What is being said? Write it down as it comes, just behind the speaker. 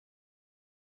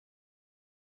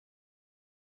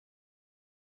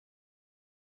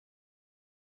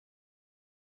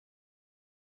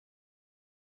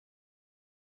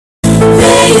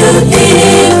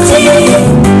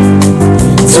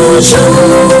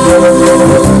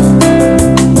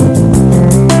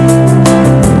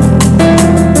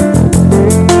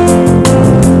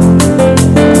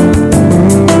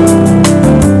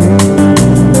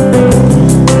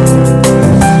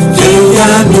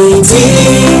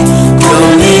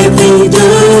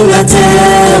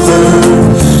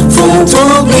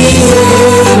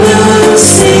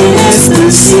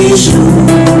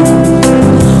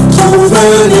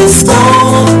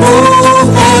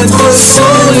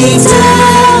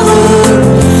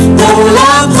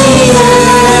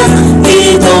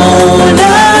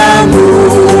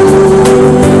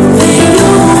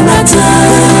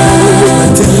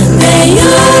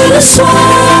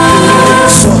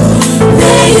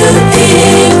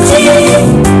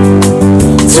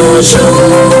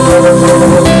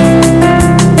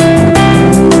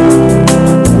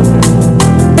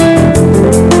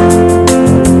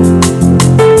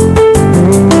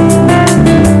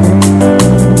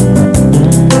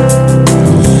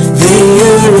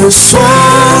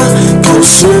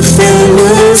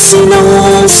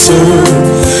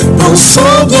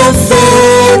Pensons bien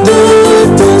fait de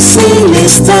ton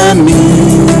céleste ami.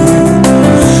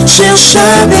 Cherche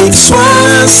avec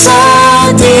soin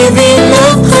sa divine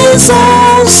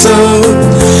présence,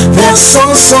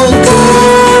 versant son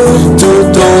cœur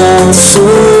tout en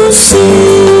souci.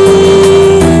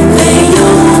 Veille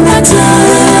au matin,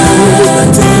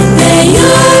 veille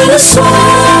le soir,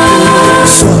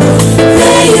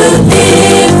 veille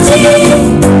et prie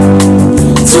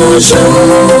toujours.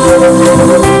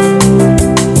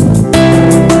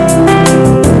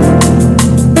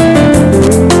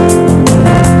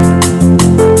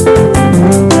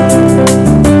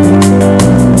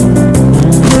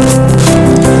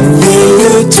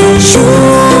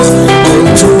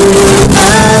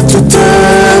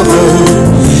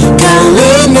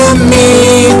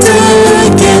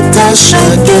 À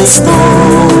chaque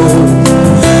instant,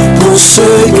 pour se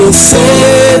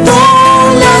glisser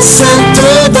dans la sainte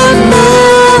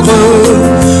demeure,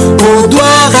 on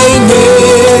doit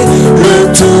régner le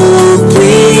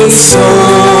Tout-Puissant.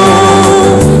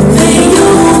 Veille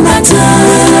au matin,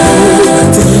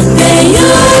 veille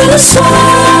le soir,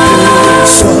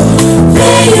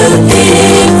 veille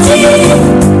et prie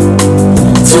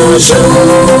toujours.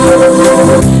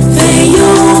 Veille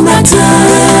au matin,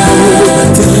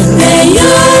 veille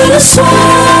le soir,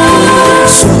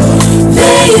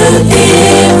 veille et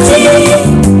prie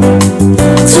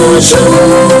toujours.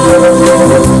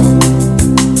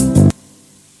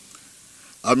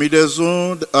 Amis des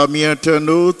ondes, amis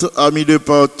internautes, amis de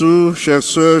partout, chers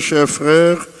sœurs, chers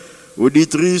frères,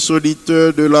 auditrices,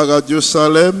 auditeurs de la radio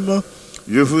Salem,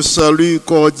 je vous salue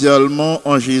cordialement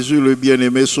en Jésus le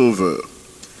bien-aimé Sauveur.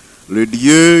 Le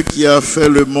Dieu qui a fait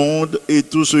le monde et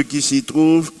tout ce qui s'y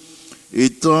trouve,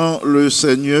 étant le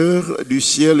Seigneur du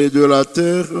ciel et de la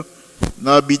terre,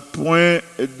 n'habite point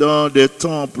dans des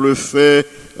temples faits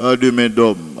de mains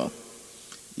d'hommes.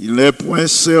 Il n'est point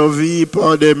servi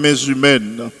par des mains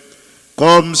humaines,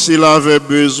 comme s'il avait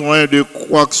besoin de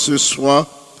quoi que ce soit,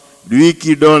 lui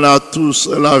qui donne à tous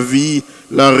la vie,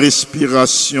 la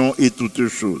respiration et toutes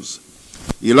choses.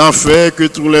 Il a fait que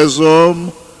tous les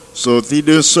hommes, sortis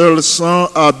d'un seul sang,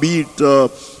 habitent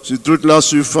sur toute la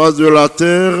surface de la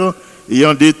terre,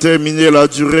 ayant déterminé la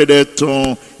durée des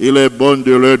temps et les bornes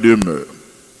de leur demeure.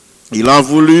 Il a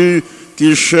voulu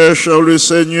qu'ils cherchent le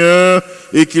Seigneur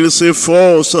et qu'ils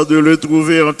s'efforcent de le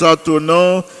trouver en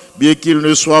tâtonnant, bien qu'il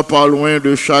ne soit pas loin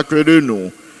de chacun de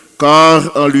nous.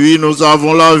 Car en lui nous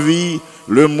avons la vie,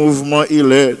 le mouvement et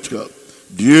l'être.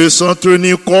 Dieu, sans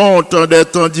tenir compte des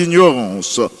temps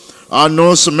d'ignorance,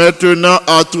 annonce maintenant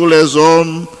à tous les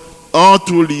hommes, en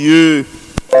tout lieu,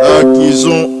 qu'ils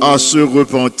ont à se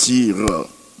repentir.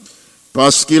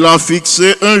 Parce qu'il a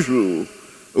fixé un jour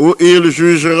où il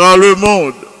jugera le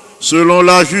monde selon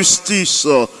la justice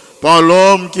par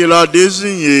l'homme qu'il a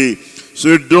désigné,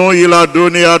 ce dont il a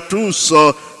donné à tous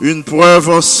une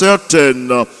preuve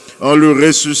certaine en le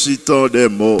ressuscitant des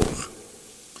morts.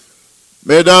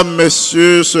 Mesdames,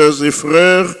 Messieurs, sœurs et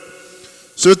frères,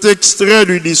 cet extrait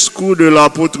du discours de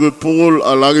l'apôtre Paul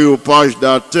à l'Aréopage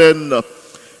d'Athènes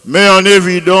met en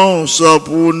évidence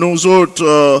pour nous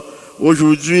autres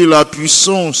aujourd'hui la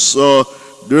puissance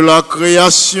de la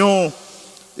création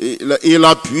et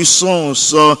la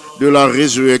puissance de la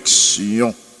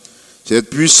résurrection.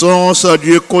 Cette puissance,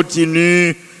 Dieu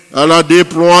continue à la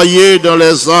déployer dans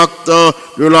les actes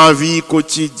de la vie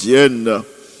quotidienne.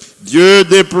 Dieu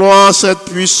déploie cette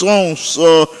puissance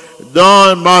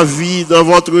dans ma vie, dans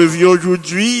votre vie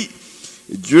aujourd'hui.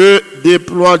 Dieu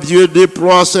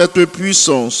déploie cette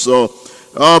puissance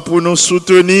pour nous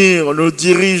soutenir, nous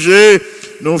diriger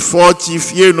nous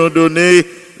fortifier, nous donner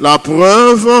la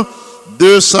preuve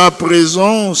de sa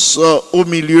présence au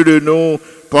milieu de nous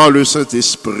par le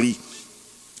Saint-Esprit.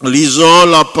 Lisons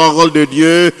la parole de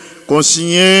Dieu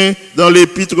consignée dans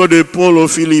l'épître de Paul aux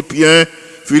Philippiens,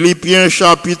 Philippiens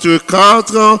chapitre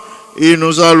 4, et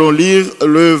nous allons lire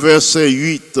le verset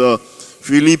 8.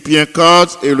 Philippiens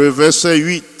 4 et le verset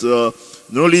 8.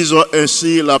 Nous lisons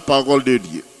ainsi la parole de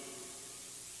Dieu.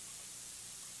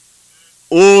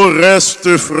 Au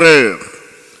reste, frères,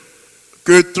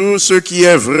 que tout ce qui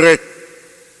est vrai,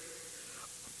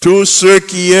 tout ce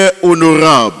qui est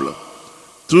honorable,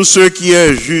 tout ce qui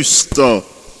est juste,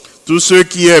 tout ce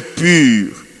qui est pur,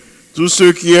 tout ce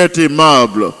qui est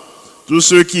aimable, tout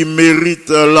ce qui mérite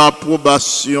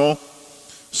l'approbation,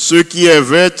 ce qui est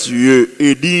vertueux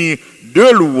et digne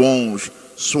de louange,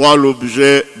 soit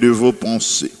l'objet de vos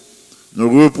pensées.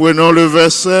 Nous reprenons le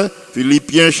verset,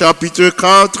 Philippiens chapitre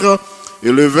 4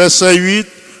 et le verset 8.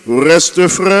 Au reste,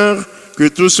 frères, que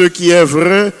tout ce qui est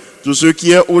vrai, tout ce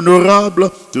qui est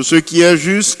honorable, tout ce qui est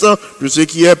juste, tout ce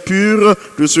qui est pur,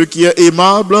 tout ce qui est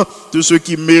aimable, tout ce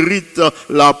qui mérite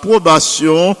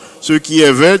l'approbation, ce qui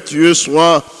est vertueux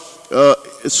soit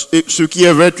ce qui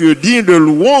est vertueux digne de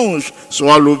louange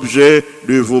soit l'objet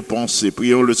de vos pensées.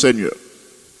 Prions le Seigneur.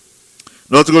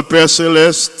 Notre Père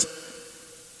Céleste,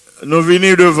 nous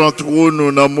venons devant toi,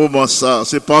 nous dans moment ça,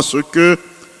 c'est parce que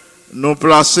nous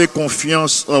plaçons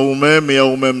confiance en nous-mêmes et en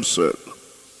nous-mêmes seuls.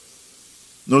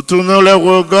 Nous tournons les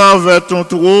regards vers ton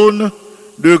trône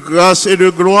de grâce et de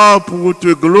gloire pour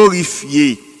te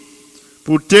glorifier,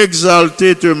 pour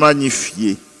t'exalter, te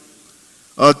magnifier.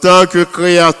 En tant que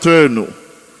créateur, nous,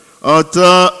 en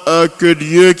tant que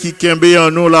Dieu qui kembe en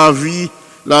nous la vie,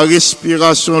 la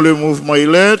respiration, le mouvement et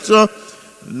l'être,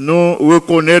 nous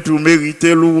reconnaître ou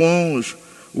mériter louange,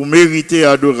 ou mériter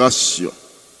adoration.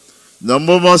 Dans le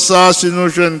moment ça, si nous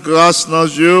jouons grâce dans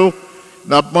Dieu,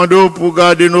 nous demandons pour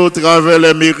garder nos travers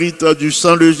les mérites du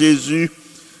sang de Jésus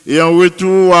et en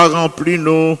retour à remplir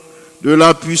nous de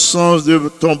la puissance de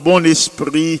ton bon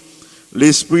esprit,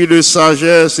 l'esprit de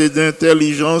sagesse et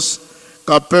d'intelligence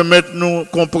qui permet de nous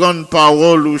comprendre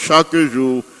parole chaque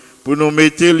jour pour nous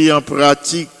mettre en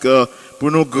pratique,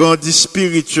 pour nous grandir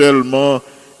spirituellement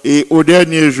et au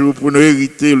dernier jour pour nous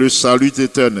hériter le salut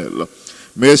éternel.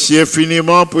 Merci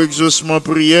infiniment pour exaucement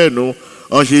prière nous.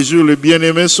 En Jésus, le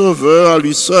bien-aimé Sauveur, à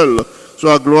lui seul,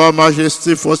 soit gloire,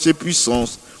 majesté, force et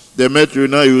puissance, dès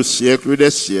maintenant et au siècle des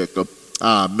siècles.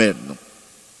 Amen.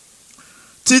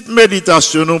 Petite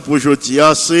méditation pour aujourd'hui,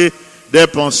 c'est des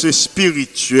pensées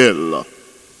spirituelles.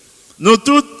 Nous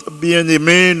tous,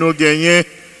 bien-aimés, nous gagnons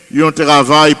un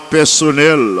travail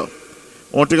personnel,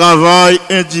 un travail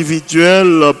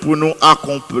individuel pour nous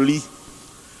accomplir.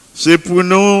 C'est pour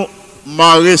nous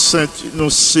marrer nous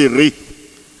serrer.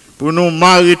 Pour nous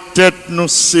marrer tête nous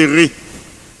serrer,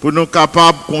 pour nous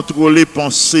capables de contrôler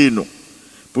pensée nous,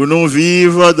 pour nous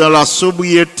vivre dans la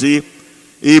sobriété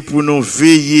et pour nous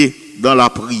veiller dans la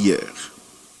prière.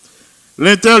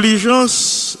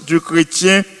 L'intelligence du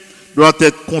chrétien doit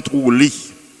être contrôlée.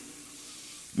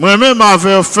 Moi-même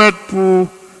avais fait pour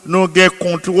nous gagner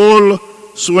contrôle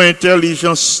sur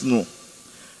l'intelligence nous,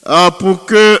 pour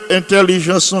que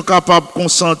l'intelligence soit capable de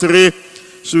concentrer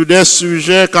sur des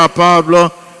sujets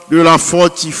capables de la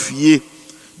fortifier,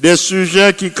 des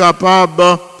sujets qui sont capables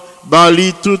de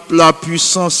balayer toute la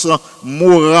puissance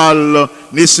morale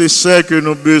nécessaire que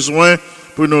nous avons besoin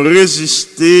pour nous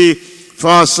résister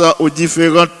face aux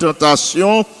différentes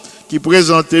tentations qui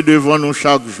présentent devant nous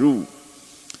chaque jour.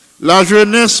 La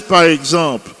jeunesse, par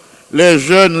exemple, les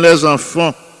jeunes, les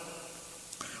enfants,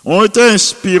 ont été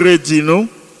inspirés, dis-nous,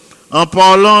 en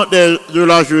parlant de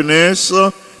la jeunesse,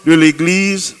 de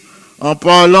l'Église, en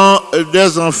parlant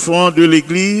des enfants de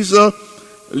l'Église,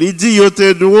 il dit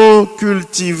qu'ils doivent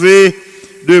cultiver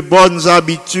de bonnes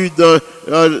habitudes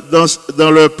dans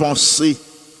leur pensée.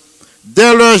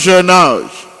 Dès leur jeune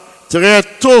âge, très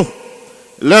tôt,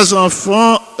 les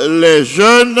enfants, les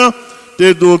jeunes,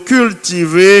 doivent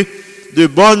cultiver de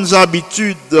bonnes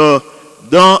habitudes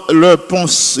dans leur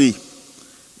pensée.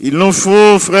 Il nous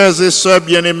faut, frères et sœurs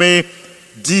bien-aimés,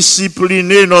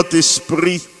 discipliner notre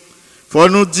esprit. Il faut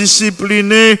nous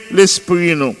discipliner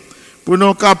l'esprit, nous, pour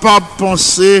nous capables de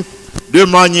penser de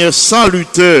manière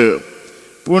salutaire,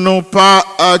 pour ne pas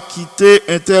quitter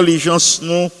l'intelligence,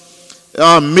 nous,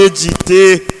 à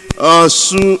méditer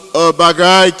sur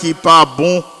bagaille qui n'est pas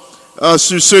bon,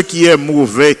 sur ce qui est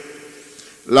mauvais.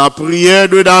 La prière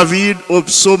de David au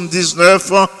psaume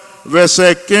 19,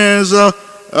 verset 15,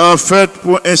 faite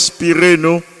pour inspirer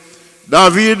nous.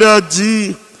 David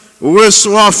dit,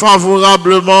 reçois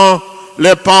favorablement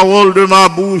les paroles de ma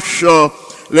bouche,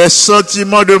 les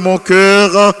sentiments de mon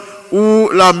cœur ou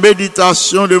la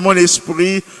méditation de mon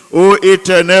esprit, ô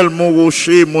Éternel, mon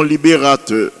rocher, mon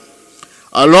libérateur.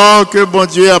 Alors que bon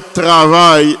Dieu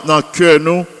travaille dans le cœur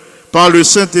nous, par le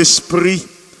Saint-Esprit,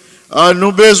 nous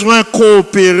avons besoin de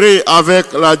coopérer avec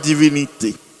la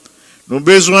divinité. Nous avons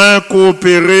besoin de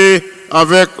coopérer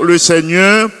avec le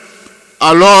Seigneur,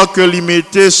 alors que il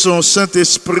mettait son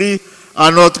Saint-Esprit à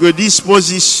notre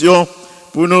disposition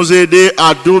pour nous aider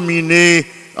à dominer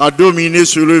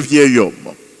sur le vieil homme.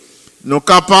 Nous sommes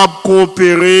capables de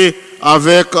coopérer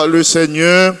avec le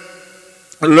Seigneur.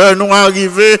 Là, nous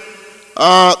arrivons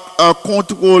à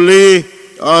contrôler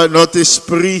notre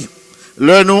esprit.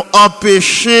 Là, nous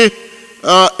empêcher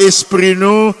esprit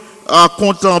nous à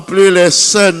contempler les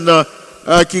scènes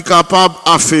qui sont capables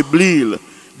d'affaiblir,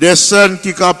 des scènes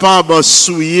qui sont capables de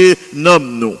souiller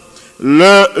nous.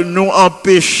 Là, nous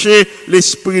empêcher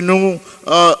l'esprit nous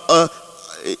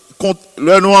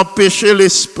empêcher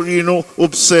l'esprit nous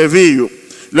observer.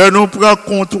 Là, nous prenons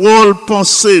contrôle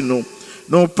pensée nous.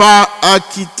 Non pas à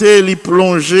quitter les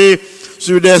plonger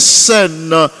sur des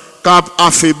scènes qui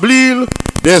affaiblir,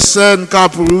 des scènes qui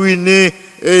ruiner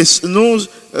nous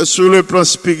sur le plan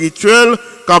spirituel,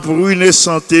 qui ruiner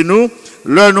santé nous.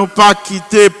 Là, nous pas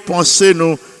quitter penser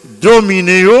nous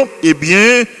dominer, et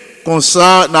bien, comme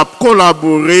ça, nous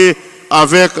collaborer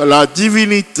avec la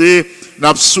divinité,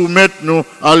 nous soumettre nous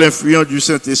à l'influence du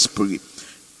Saint-Esprit.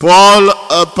 Paul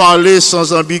parlait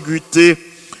sans ambiguïté.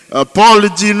 Paul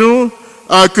dit nous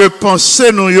que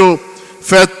pensez nous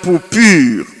faites pour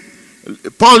pur.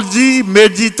 Paul dit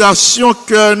méditation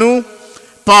que nous,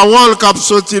 parole qui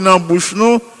sorti dans la bouche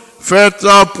nous, faites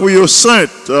pour yo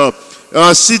sainte.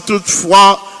 Si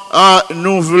toutefois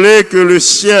nous voulons que le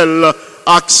ciel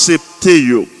accepte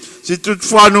yo. Si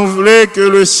toutefois nous voulons que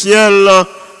le ciel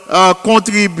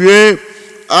contribue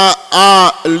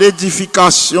à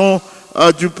l'édification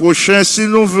du prochain, si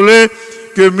nous voulons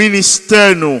que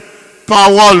ministère nous,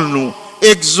 parole nous,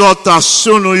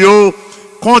 exhortation nous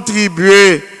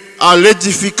contribuer à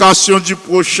l'édification du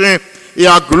prochain et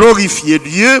à glorifier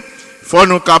Dieu, il faut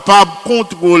nous capables de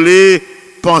contrôler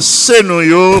pensées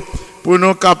nous pour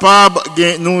nous capables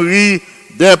de nourrir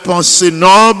des pensées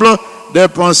nobles, des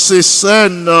pensées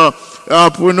saines,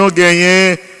 pour nous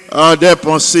gagner des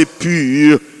pensées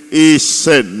pures et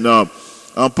saines.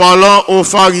 En parlant aux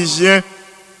pharisiens,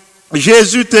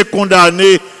 Jésus t'a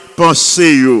condamné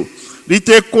pensée yo. Il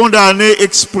t'a condamné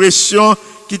expression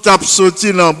qui t'a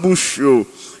sorti dans la bouche yo.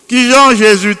 Qui Jean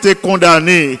Jésus t'a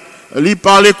condamné? Il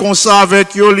parlait comme ça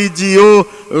avec yo, il dit yo,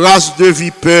 race de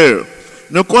vipère.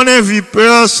 Nous connaissons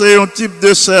vipère, c'est un type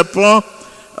de serpent.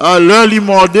 L'un il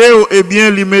mordait, et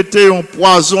bien il mettait un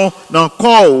poison dans le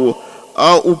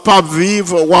corps, ou pas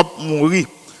vivre, ou mourir.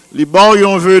 Les bords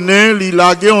ont venin, les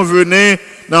lagués ont venin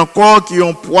dans le corps qui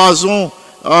ont poison,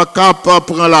 capable de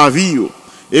prendre la vie.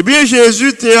 Eh bien, Jésus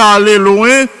était allé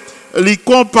loin, il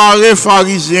comparait les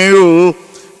pharisiens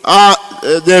à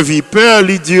des vipères,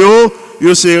 il dit,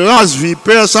 yo c'est race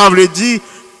vipère, ça veut dire,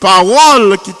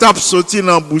 parole qui t'a sorti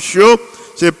dans la bouche,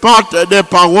 c'est pas des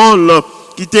paroles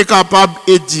qui t'est capable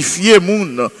d'édifier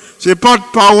moun. C'est pas de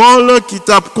paroles qui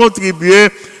t'a contribué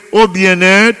au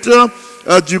bien-être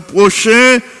du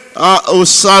prochain, au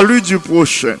salut du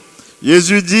prochain.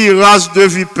 Jésus dit, race de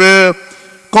vipères,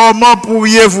 comment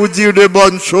pourriez-vous dire de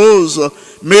bonnes choses,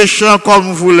 méchants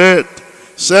comme vous l'êtes?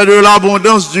 C'est de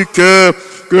l'abondance du cœur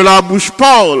que la bouche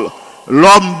parle.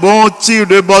 L'homme bon tire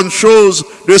de bonnes choses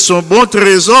de son bon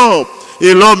trésor,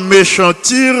 et l'homme méchant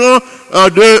tire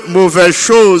de mauvaises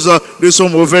choses de son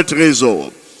mauvais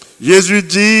trésor. Jésus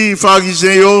dit,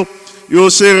 pharisiens, yo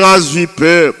c'est race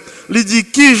vipère. Il dit,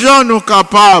 qui j'en nous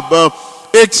capable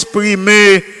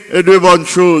d'exprimer de bonnes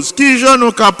choses? Qui j'en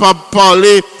nous capable de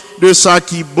parler de ça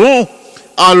qui est bon,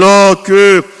 alors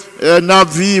que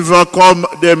nous vivons comme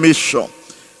des méchants?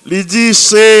 Il dit,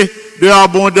 c'est de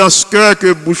l'abondance cœur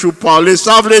que bouche parle.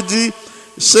 Ça veut dire,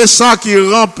 c'est ça qui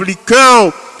remplit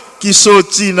cœur qui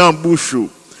sortit dans bouche.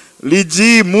 Il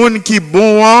dit, moun qui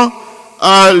bon,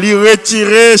 lui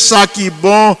retirer ça qui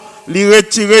bon, lui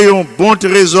retirer un bon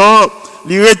trésor,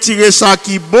 lui retirer ça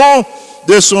qui bon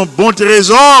de son bon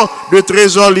trésor, de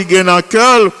trésor li gen dans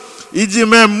cœur. Il dit,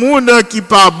 mais moun qui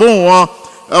pas bon,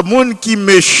 moun qui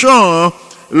méchant,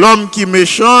 l'homme qui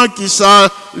méchant, qui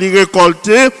ça lui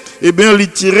récolter, eh bien, lui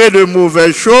tirer de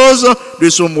mauvaises choses de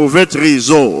son mauvais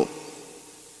trésor.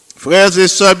 Frères et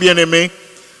sœurs bien-aimés,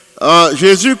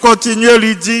 Jésus continue,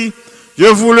 lui dit, je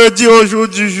vous le dis au jour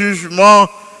du jugement,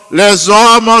 les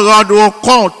hommes rendront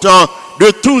compte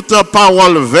de toute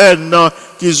parole vaine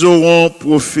qu'ils auront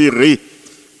proférée.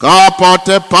 Car par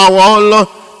tes paroles,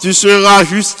 tu seras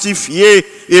justifié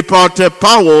et par tes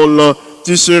paroles,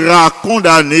 tu seras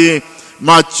condamné.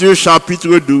 Matthieu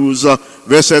chapitre 12,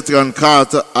 versets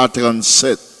 34 à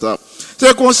 37.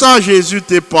 C'est comme ça que Jésus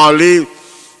t'a parlé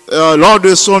lors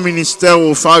de son ministère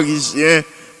aux pharisiens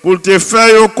pour te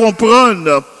faire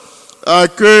comprendre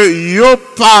que yo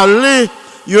parlé,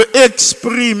 yo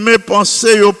exprimé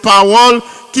pensée, yo parole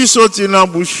qui sorti dans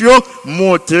bouche yo,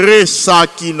 montrer ça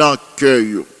qui dans cœur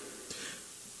yo.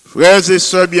 Frères et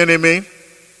sœurs bien-aimés,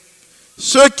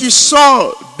 ce qui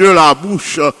sort de la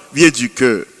bouche vient du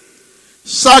cœur.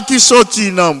 Ça qui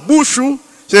sorti dans la bouche,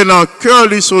 c'est dans le cœur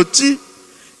qui sorti,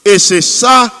 et c'est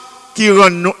ça qui rend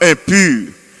nous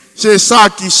impurs. C'est ça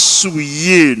qui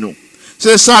souille nous.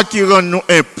 C'est ça qui rend nous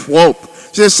impropres.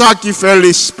 C'est ça qui fait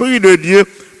l'Esprit de Dieu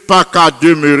pas qu'à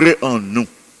demeurer en nous.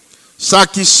 Ça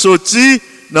qui sorti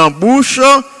dans la bouche,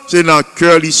 c'est dans le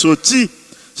cœur qui sorti.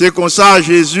 C'est comme ça que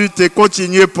Jésus t'a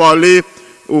continué à parler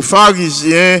aux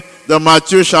pharisiens dans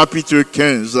Matthieu chapitre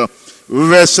 15,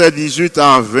 versets 18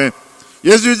 à 20.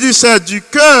 Jésus dit, c'est du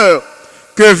cœur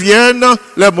que viennent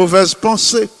les mauvaises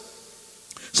pensées.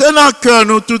 C'est dans le cœur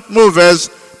nous toutes mauvaises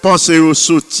pensées au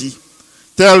sorties,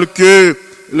 telles que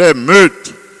les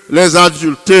meurtres, les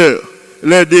adultères,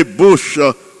 les débauches,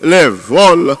 les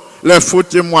vols, les faux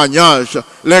témoignages,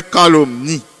 les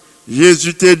calomnies.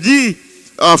 Jésus te dit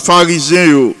aux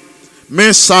pharisiens,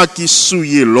 mais ça qui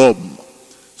souille l'homme,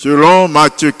 selon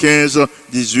Matthieu 15,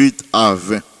 18 à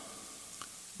 20.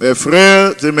 Mes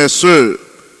frères et mes sœurs,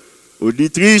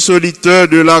 auditrices, auditeurs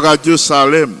de la radio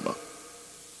Salem,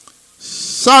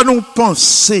 ça nous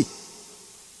penser,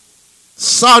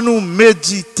 ça nous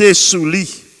méditer sous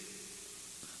lit,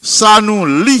 ça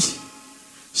nous lit,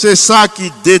 c'est ça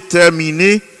qui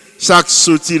détermine ça qui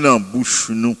sortit dans la bouche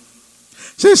nous.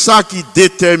 C'est ça qui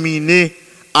détermine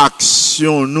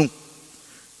action nous.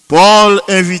 Paul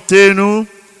invitait nous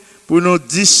pour nous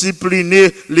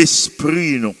discipliner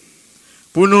l'esprit nous,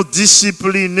 pour nous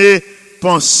discipliner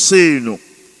penser nous,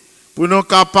 pour nous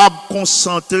capables de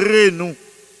concentrer nous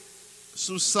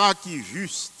sur ça qui est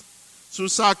juste, sur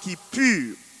ça qui est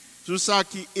pur, sur ça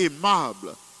qui est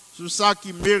aimable, sur ça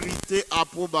qui mérite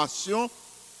approbation,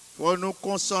 pour nous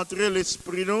concentrer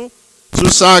l'esprit nous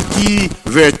sur ça qui est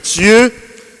vertueux,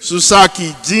 sur ça qui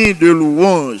est digne de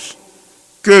louange,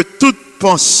 que toute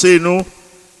pensée nous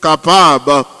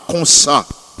capable comme ça,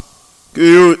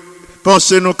 que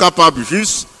pensée nous capable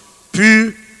juste,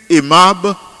 pure,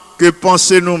 aimable, que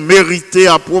pensée nous mérite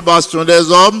approbation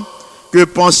des hommes, que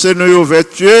pensée nous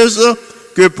vertueuse,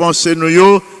 que pensée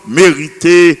nous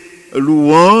mérite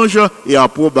louange et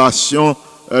approbation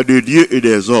de Dieu et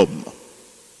des hommes.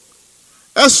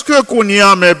 Est-ce que qu'on y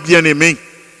a, mes bien-aimés?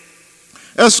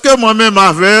 Est-ce que moi-même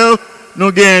avec nous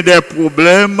avons des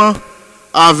problèmes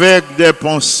avec des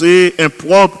pensées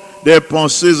impropres, des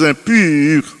pensées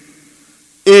impures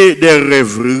et des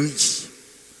rêveries?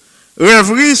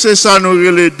 Rêverie, c'est ça, nous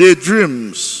les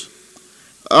daydreams.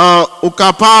 Au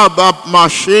capable de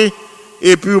marcher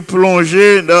et puis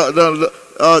plonger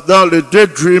dans le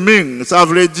daydreaming. Ça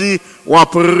veut dire, ou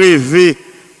après rêver,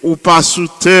 ou pas sous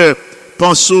terre,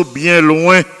 penser bien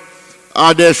loin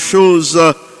à des choses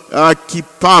qui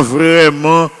pas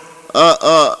vraiment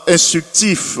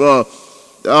instructives,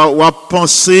 ou à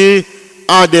penser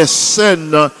à des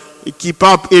scènes qui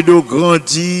pas aider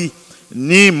grandir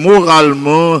ni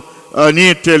moralement ni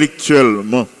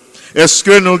intellectuellement. Est-ce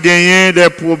que nous gagnons des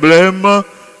problèmes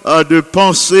de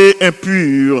pensée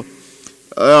impure?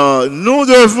 Nous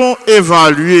devons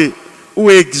évaluer ou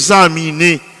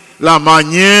examiner la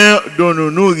manière dont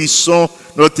nous nourrissons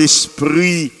notre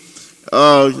esprit.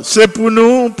 C'est pour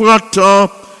nous prendre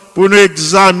temps pour nous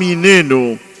examiner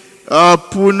nous,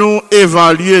 pour nous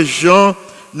évaluer gens,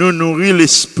 nous nourrir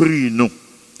l'esprit nous.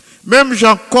 Même j'ai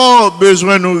encore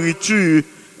besoin de nourriture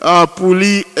pour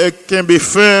lui qu'un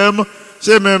ferme,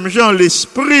 c'est même gens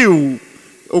l'esprit ou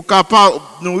capable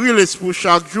de nourrir l'esprit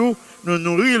chaque jour, nous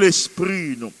nourrir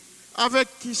l'esprit nous. Avec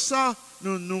qui ça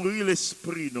nous nourrir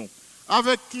l'esprit nous?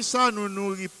 Avec qui ça nous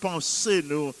nourrit pensée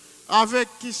nous? Avec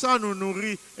qui ça nous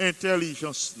nourrit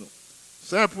intelligence nous?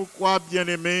 C'est pourquoi,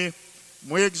 bien-aimés,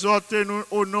 moi exhorte nous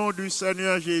au nom du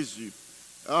Seigneur Jésus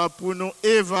pour nous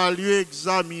évaluer,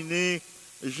 examiner,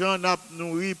 j'en ai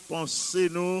nourri pensée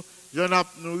nous, j'en ai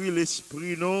nourri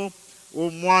l'esprit nous, au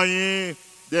moyen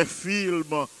des films,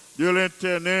 de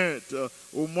l'internet,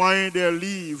 au moyen des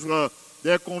livres,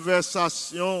 des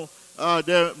conversations,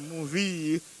 des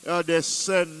movies, des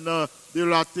scènes de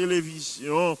la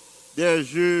télévision, des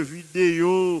jeux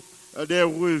vidéo, des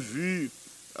revues,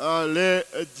 les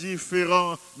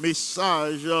différents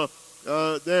messages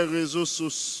des réseaux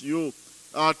sociaux.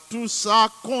 Tout ça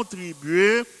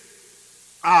contribue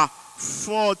à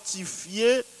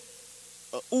fortifier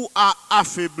ou à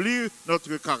affaiblir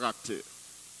notre caractère.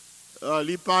 Il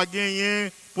n'y a pas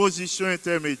gagné position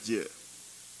intermédiaire.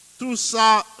 Tout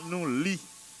ça nous lit,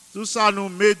 tout ça nous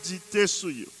méditer sur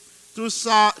eux, tout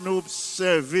ça nous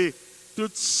observer,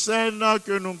 toute scène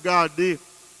que nous gardons,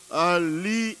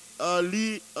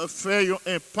 fait un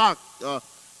impact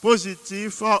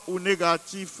positif ou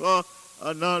négatif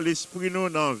dans l'esprit nous,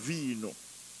 dans la vie nous.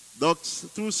 Donc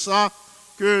tout ça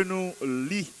que nous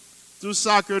lit, tout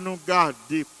ça que nous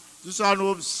gardons, tout ça nous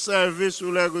observons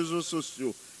sur les réseaux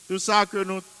sociaux, tout ça que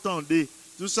nous tendons,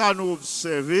 tout ça nous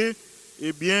observons,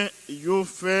 eh bien, ils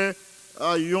fait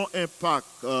un impact,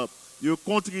 ils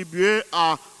contribuent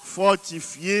à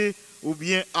fortifier ou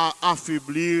bien à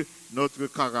affaiblir notre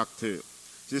caractère.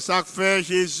 C'est ça que fait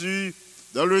Jésus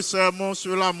dans le sermon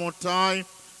sur la montagne,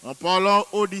 en parlant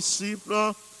aux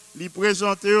disciples, lui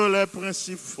présenter les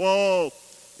principes forts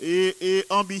et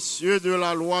ambitieux de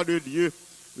la loi de Dieu,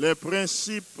 les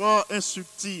principes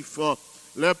instructifs,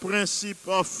 les principes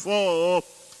forts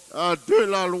de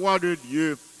la loi de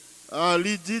Dieu.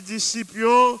 Il dit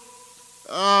disciples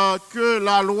que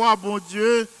la loi, bon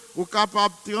Dieu, est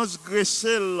capable de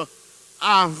transgresser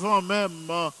avant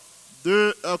même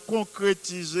de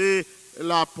concrétiser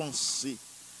la pensée,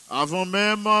 avant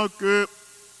même que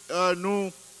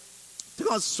nous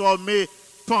transformer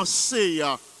pensée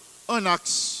en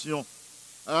action,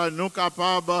 nous sommes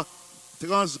capables de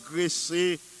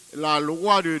transgresser la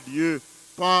loi de Dieu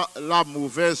par la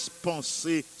mauvaise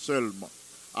pensée seulement.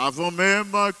 Avant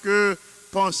même que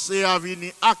pensée à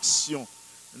venir action,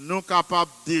 nous sommes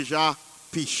capables déjà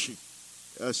pécher.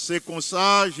 C'est comme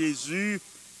ça Jésus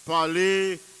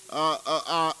parlait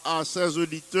à ses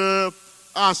auditeurs,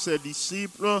 à ses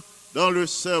disciples dans le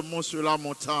sermon sur la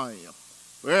montagne.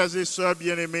 Frères et sœurs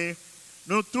bien-aimés,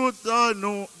 nous tous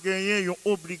nous gagnons une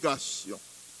obligation.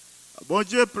 Bon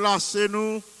Dieu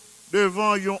placez-nous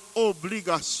devant une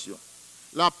obligation.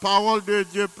 La parole de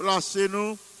Dieu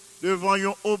placez-nous devant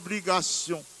une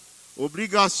obligation.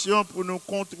 Obligation pour nous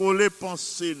contrôler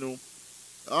pensée nous.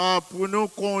 Pour nous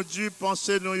conduire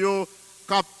pensée nous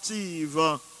captive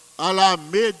à la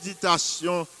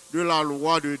méditation de la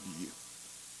loi de Dieu.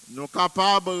 Nous sommes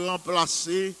capables de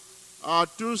remplacer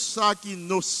tout ça qui est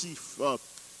nocif,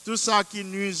 tout ça qui est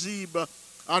nuisible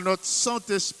à notre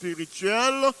santé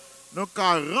spirituelle, nous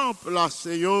sommes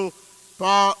remplacer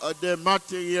par des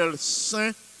matériels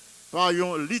sains, par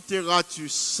une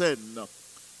littérature saine.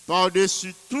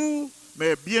 Par-dessus tout,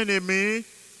 mes bien-aimés,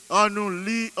 on nous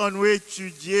lit, on nous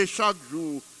étudie chaque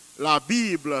jour la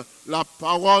Bible, la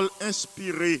parole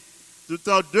inspirée, tout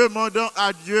en demandant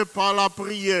à Dieu par la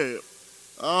prière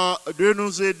de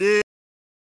nous aider.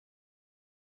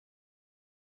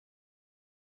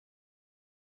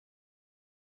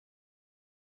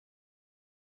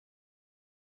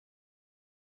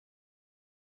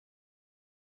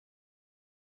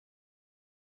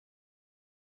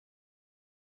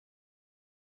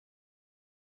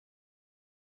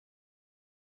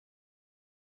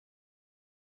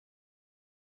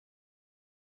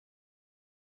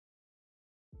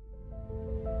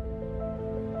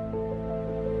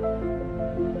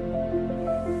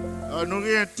 Nous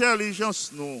réintelligence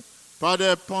nous par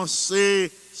des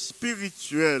pensées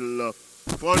spirituelles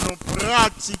pour nous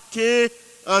pratiquer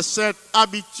cette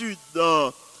habitude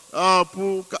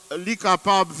pour les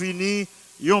capables de venir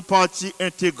une partie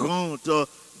intégrante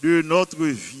de notre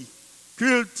vie.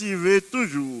 Cultiver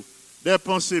toujours des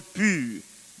pensées pures,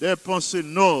 des pensées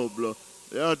nobles,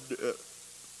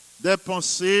 des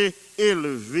pensées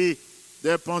élevées,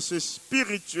 des pensées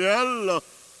spirituelles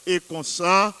et comme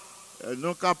ça, nous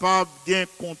sommes capables de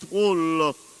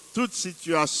contrôler toute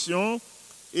situation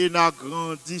et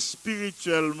d'agrandir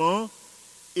spirituellement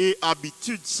et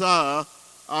habitude ça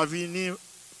à venir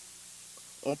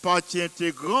en partie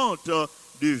intégrante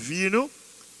de vie nous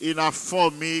et à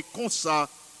former comme ça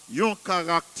un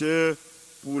caractère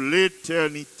pour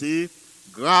l'éternité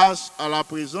grâce à la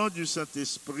présence du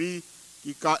Saint-Esprit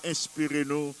qui a inspiré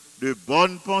nous de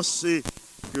bonnes pensées.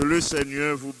 Que le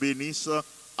Seigneur vous bénisse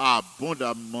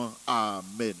abondamment.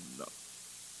 Amen.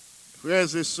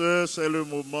 Frères et sœurs, c'est le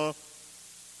moment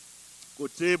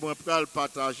côté moi pour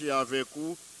partager avec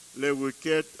vous les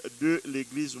requêtes de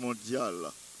l'Église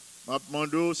mondiale. Je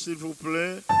demande s'il vous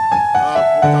plaît pour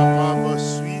capable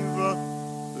suivre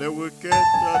les requêtes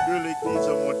de l'Église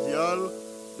mondiale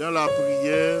dans la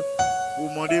prière pour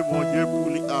demander mon Dieu pour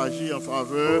lui agir en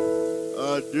faveur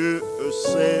de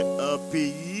ces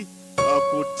pays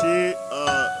côté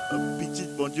petit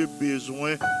bon Dieu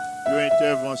besoin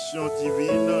d'intervention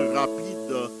divine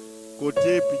rapide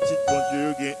côté petit bon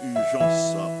Dieu gain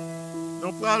urgence.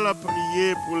 Nous allons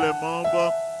prier pour les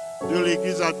membres de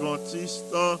l'Église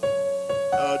adventiste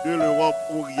de l'Europe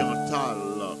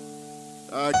orientale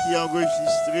qui ont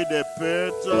enregistré des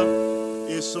pertes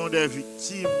et sont des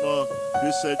victimes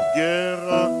de cette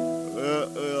guerre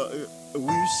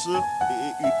russe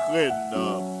et Ukraine.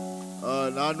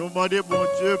 Nous demandons, bon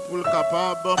Dieu, pour le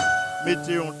capable de mettre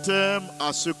un terme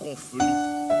à ce conflit.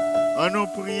 Nous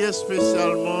prions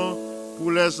spécialement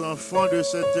pour les enfants de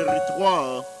ce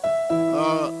territoire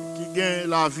qui gagnent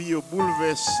la vie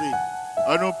bouleversée.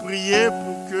 Nous prions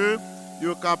pour que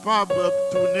soient capables de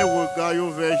tourner le regard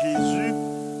vers Jésus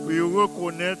pour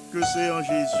reconnaître que c'est en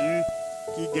Jésus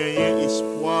qui gagne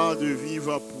espoir de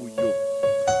vivre pour eux.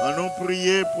 Nous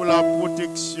prions pour la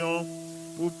protection,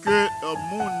 pour que le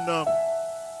monde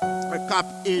cap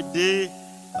aider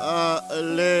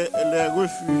les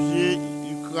réfugiés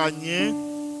ukrainiens.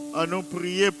 Nous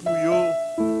prions pour eux,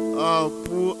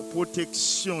 pour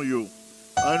protection. Nous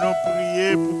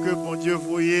prions pour que bon Dieu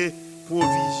voie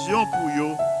provision pour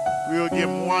eux, pour qu'il y ait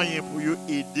moyen pour eux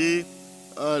aider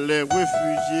les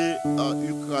réfugiés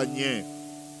ukrainiens.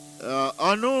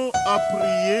 Nous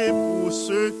prions pour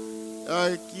ceux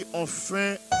qui ont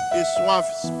faim et soif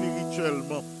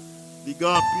spirituellement. Il y a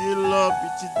un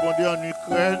petit bondé en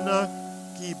Ukraine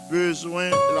qui a besoin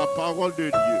de la parole de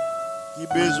Dieu, qui a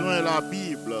besoin de la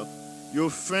Bible. Ils ont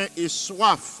faim et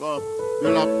soif de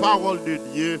la parole de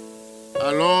Dieu,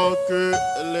 alors que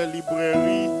les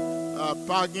librairies n'ont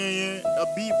pas gagné la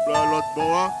Bible à l'autre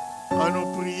bord. Nous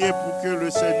prions pour que le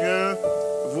Seigneur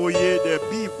voie des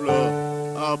Bibles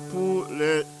pour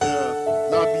les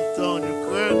habitants en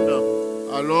Ukraine,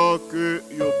 alors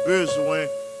qu'ils ont besoin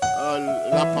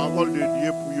de la parole de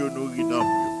Dieu pour nous nourrir.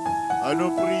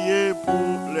 Nous prions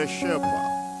pour les Sherpas.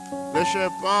 Les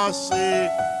Sherpas, c'est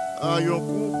un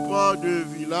groupe de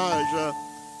villages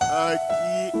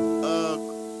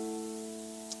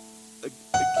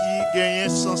qui gagne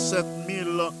 107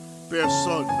 000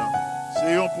 personnes.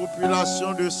 C'est une population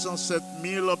de 107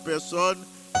 000 personnes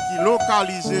qui est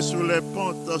localisée sur les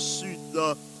pentes sud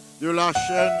de la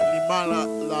chaîne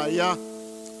l'Himalaya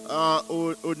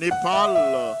au Népal.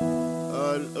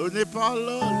 Au Népal,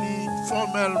 il est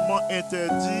formellement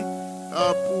interdit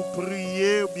pour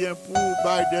prier ou bien pour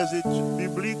faire des études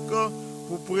bibliques,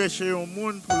 pour prêcher au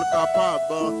monde, pour le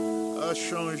capable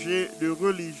changer de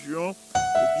religion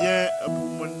ou bien pour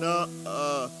maintenant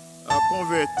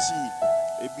convertir.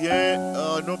 Eh bien,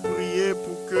 nous prions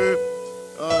pour que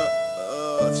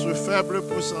ce faible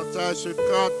pourcentage,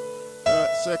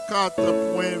 c'est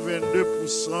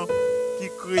 4,22% qui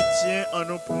chrétiens en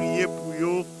nous prié pour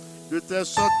eux, de telle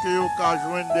sorte que vous pouvez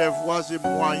joindre des voies et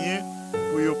moyens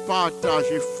pour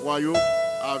partager foi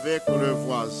avec le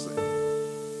voisin.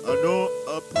 Nous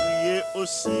prions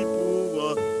aussi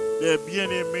pour les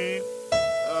bien-aimés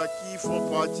qui font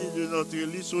partie de notre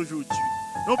église aujourd'hui.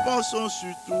 Nous pensons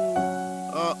surtout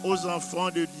aux enfants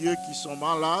de Dieu qui sont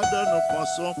malades. Nous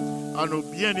pensons à nos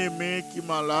bien-aimés qui sont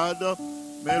malades.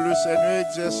 Mais le Seigneur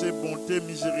exerce bonté,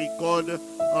 miséricorde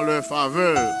en leur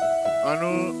faveur.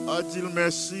 Nous dit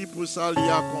merci pour ça qu'il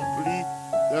a accompli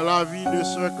dans la vie de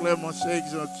Sœur Clémence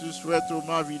Exantus, Frère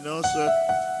Thomas Vinance,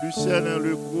 Lucienne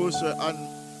Legros, Sœur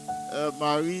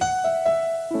Anne-Marie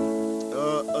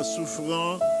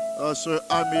Souffrant, Sœur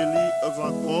Amélie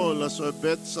Vancol, Sœur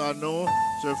Beth Sanon,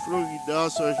 Sœur Florida,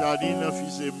 Sœur Janine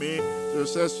Fils-Aimé,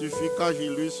 Sœur Suffit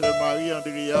Cagilus, Sœur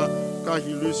Marie-Andrea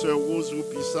Cagilus, Sœur Rose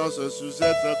Roupissa, Sœur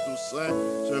Suzette Toussaint,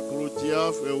 Sœur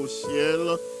Claudia, Frère au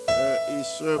ciel, et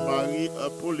Sœur Marie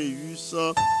Poléus,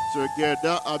 Sœur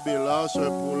Gerda Abela,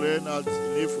 Sœur Pauline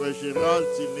Altiné, Frère Gérald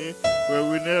Altiné, Frère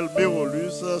Runel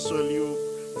Mérolus, Sœur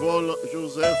Léovol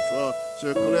Joseph,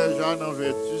 Sœur Claire Jeanne en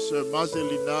vertu, Sœur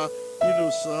Marcelina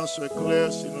Innocent, Sœur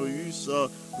Claire Sinoïus,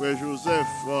 Frère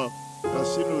Joseph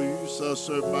Sinoïus,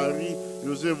 Sœur Marie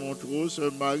José Montreux,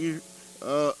 Sœur Marie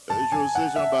José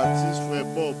Jean-Baptiste, Frère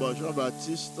Bob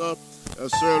Jean-Baptiste,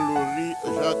 Sœur Laurie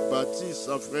Jacques-Baptiste,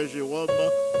 Frère Jérôme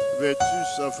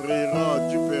Vertus, Frère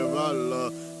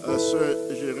Duperval, Sœur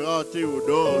Gérard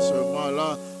Théodore, Sœur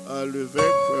Mala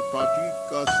Levesque, Frère Patrick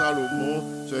Salomon,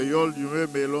 Sœur Yol Dumé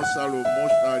Mélon Salomon,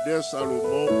 Schneider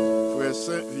Salomon, Frère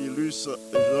Saint-Vilus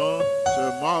Jean,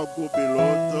 Sœur Margot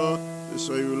Belote,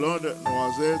 Sœur Yolande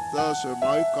Noisette, Sœur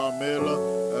Marie-Carmel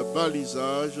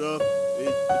Balisage. Et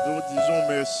nous disons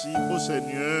merci au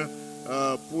Seigneur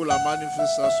pour la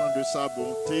manifestation de sa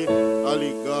bonté à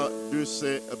l'égard de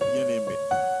ses bien-aimés.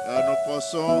 Nous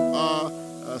passons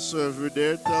à Sœur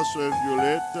Vedette, Sœur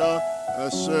Violette,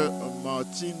 Sœur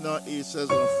Martine et ses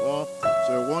enfants,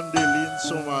 Sœur Wandeline,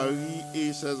 son mari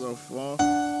et ses enfants,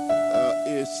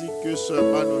 ainsi que Sœur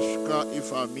Manouchka et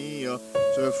famille,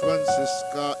 Sœur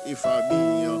Francesca et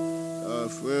famille,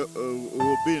 frère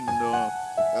Robin,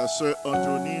 Sœur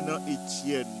Antonine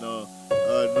Etienne.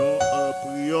 Nous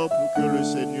prions pour que le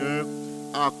Seigneur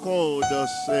accorde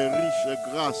ses riches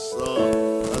grâces,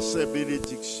 ses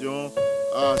bénédictions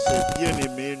à ses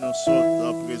bien-aimés nous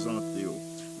sont présentés.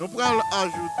 Nous pourrons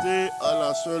ajouter à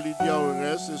la sœur Lydia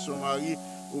Ores et son mari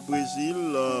au Brésil,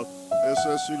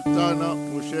 sœur Sultana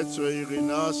Pochette, sœur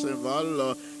Irina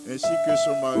Saint-Val, ainsi que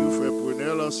son mari frère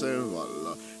Prunel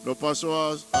Saint-Val. Nous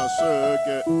passons à sœur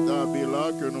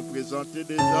Abela que nous présentons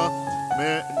déjà,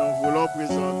 mais nous voulons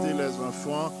présenter les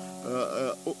enfants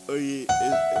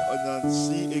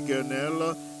Nancy et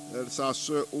Guenel, sa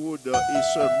sœur Aude et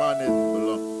sœur Manette.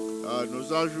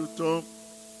 Nous ajoutons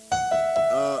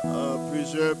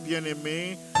plusieurs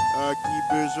bien-aimés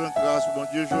qui besoin de grâce. Mon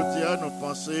Dieu, je tiens à nous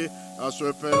penser à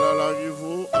ce Père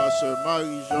Larivo, à ce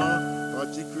Marie-Jean,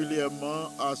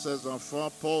 particulièrement à ses enfants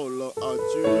Paul,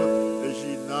 Arthur,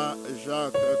 Gina,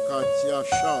 Jacques, Katia,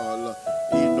 Charles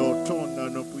et Norton.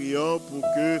 Nous prions pour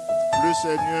que le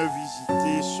Seigneur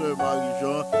visite ce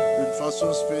Marie-Jean d'une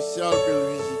façon spéciale, que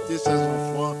visite ses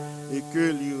enfants et que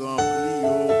l'y remplit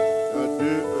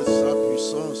de sa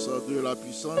puissance, de la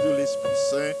puissance de l'Esprit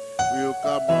Saint,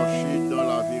 pour marcher dans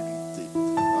la vérité.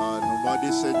 Nous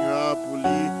demandons Seigneur pour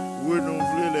lui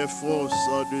renouveler les forces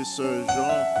de ce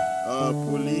Jean,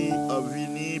 pour lui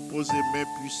venir poser mes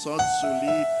puissantes sur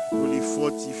lui, pour lui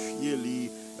fortifier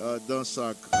lui dans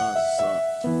sa grâce.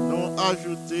 Nous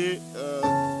ajouter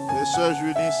Sœur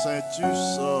Julie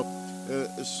Saintus,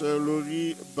 Sœur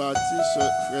Laurie Baptiste,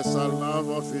 Frère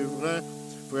Salnave Févrin,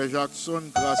 Frère Jackson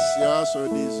Gracia, Sœur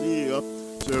Désir,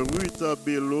 Sœur Ruth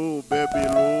Bello, Bébé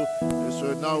Bello,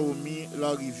 Sœur Naomi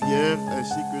Larivière,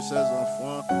 ainsi que ses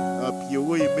enfants,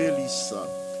 Pierrot et Mélissa.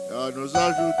 Nous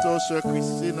ajoutons Sœur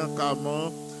Christine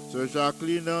Camon, Sœur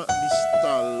Jacqueline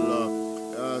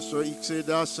Mistal, Sœur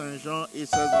Ixeda Saint-Jean et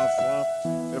ses enfants,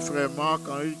 Frère Marc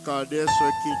Henri Cadet,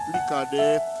 Sœur Kitli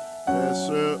Cadet,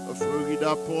 Sœur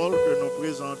Florida Paul que nous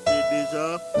présentons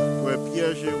déjà, Frère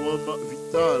Pierre Jérôme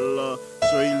Vital,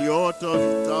 Sœur Iliot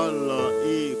Vital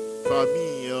et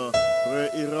famille,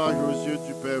 Frère Ira José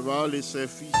du Péval et ses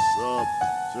fils,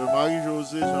 Sœur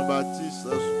Marie-José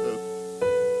Jean-Baptiste,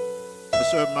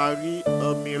 Sœur Marie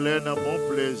Mylène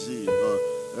Mon Plaisir,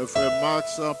 Frère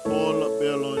Max Paul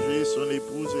Berlanger, son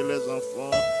épouse et les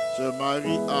enfants, Sœur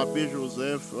Marie Abbé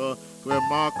Joseph, Frère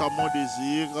Marc à mon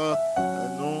désir,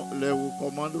 nous les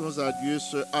recommandons à Dieu,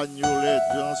 Sœur Agnolet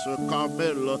Jean, Sœur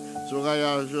Carmel, Sœur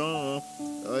Raya Jean,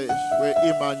 Frère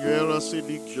Emmanuel,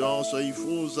 Cédric Jean, Sœur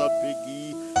Ifosa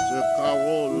Peggy, Sœur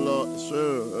Carole,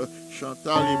 Sœur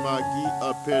Chantal et Maggie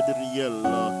Pédriel.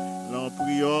 Nous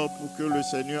prions pour que le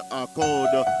Seigneur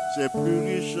accorde ses plus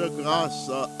riches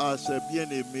grâces à ses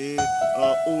bien-aimés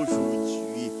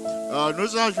aujourd'hui.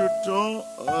 Nous ajoutons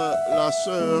la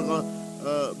sœur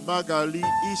Magali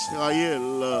Israël,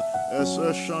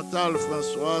 sœur Chantal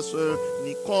François, sœur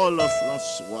Nicole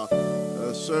François,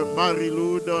 sœur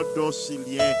Marie-Loude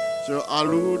Dorcilien, sœur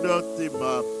Aloude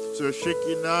Théma, sœur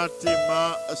Shekina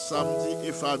Théma Samedi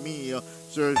et famille,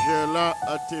 sœur Gela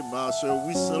Théma, sœur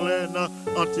Wisselaine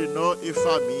Anténor et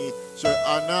famille, sœur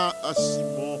Anna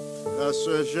Simon,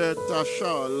 sœur Jetta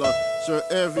Charles, sœur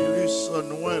Evelus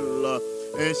Noël,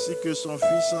 ainsi que son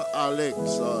fils Alex.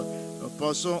 Nous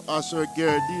passons à sœur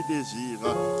Gerdy Désir,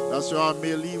 à sœur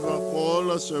Amélie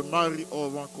Vancol, sœur Marie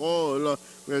Vancol,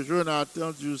 frère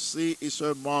Jonathan Ducé et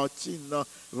sœur Martine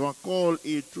Vancol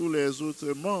et tous les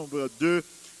autres membres de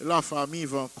la famille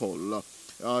Vancol.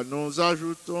 Nous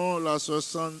ajoutons la sœur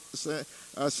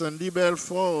Sandy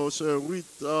Belfort, sœur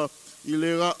Ruth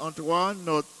Hilera Antoine,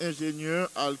 notre ingénieur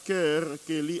Alker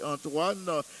Kelly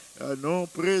Antoine. Nous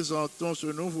présentons ce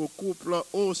nouveau couple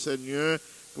au Seigneur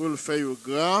pour le faire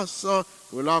grâce,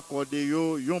 pour l'accorder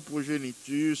une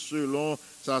progéniture selon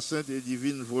sa sainte et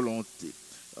divine volonté.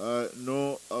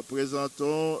 Nous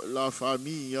présentons la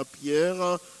famille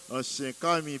Pierre, ancien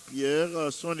Camille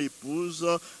Pierre, son épouse,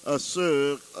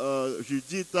 sœur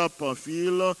Judith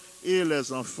Pamphile et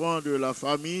les enfants de la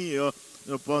famille.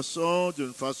 Nous pensons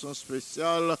d'une façon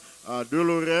spéciale à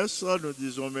Dolores. Nous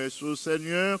disons merci au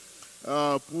Seigneur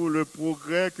pour le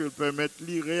progrès que permet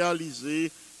de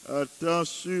réaliser tant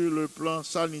sur le plan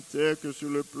sanitaire que sur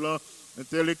le plan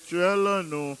intellectuel.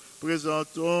 Nous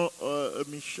présentons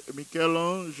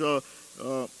Michel-Ange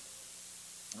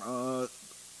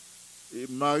et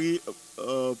Marie,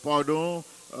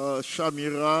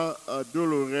 Chamira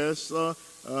Dolores,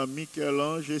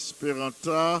 Michel-Ange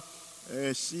Esperanta,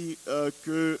 ainsi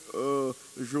que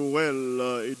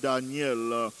Joël et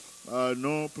Daniel.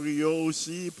 Nous prions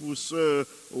aussi pour sœur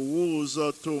Rose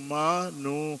Thomas.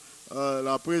 Nous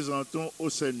la présentons au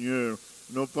Seigneur.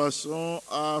 Nous passons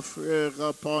à frère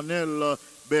Parnel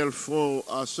Belfort,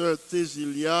 à sœur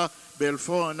Tésilia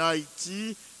Belfort en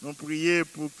Haïti. Nous prions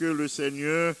pour que le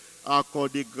Seigneur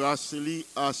accorde grâce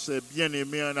à ses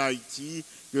bien-aimés en Haïti,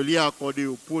 que lui accorde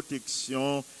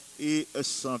protection et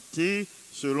santé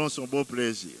selon son bon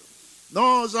plaisir.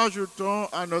 Nous ajoutons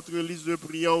à notre liste de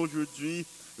prières aujourd'hui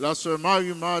la sœur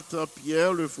Marie-Marthe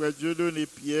Pierre, le frère Dieudonné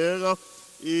Pierre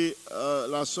et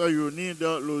la sœur Yonide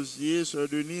Lozier, sœur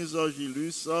Denise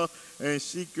Gilus,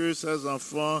 ainsi que ses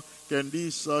enfants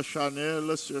Candice,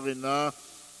 Chanel, Serena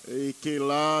et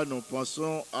Kéla. Nous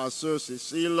pensons à sœur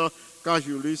Cécile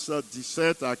Cajulus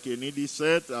 17, à Kenny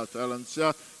 17, à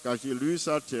Talancia Cajulus,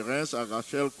 à Thérèse, à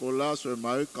Rachel Cola, sœur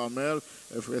Marie Camel,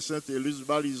 frère Saint-Élus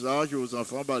Balisage, aux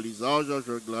enfants Balisage,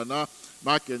 Joglana,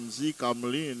 Mackenzie,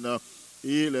 Cameline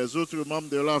et les autres membres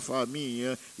de la famille,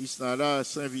 Isnala,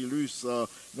 Saint-Vilus.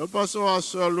 Nous passons à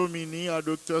sœur Lomini, à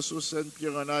docteur Sosen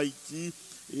Pierre en Haïti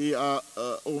et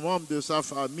aux membres de sa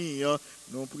famille.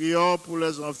 Nous prions pour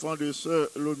les enfants de sœur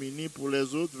Lomini, pour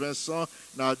les autres, Vincent,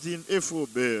 Nadine et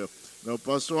Faubert. Nous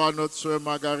passons à notre sœur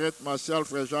Margaret Martial,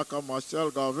 frère Jacques Martial,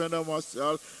 Gavin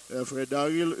Martial, frère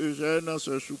Daryl Eugène,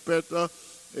 sœur Choupette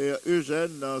et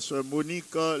Eugène, sœur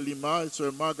Monique Lima,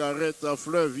 sœur Margaret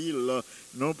Fleurville.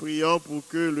 Nous prions pour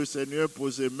que le Seigneur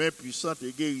pose des mains puissantes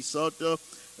et guérissantes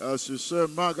sur sœur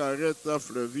Margaret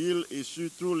Fleurville et sur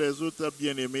tous les autres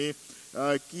bien-aimés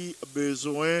qui ont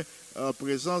besoin de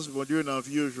présence de Dieu dans la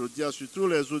vie aujourd'hui, sur tous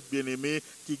les autres bien-aimés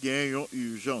qui gagnent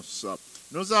une urgence.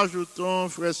 Nous ajoutons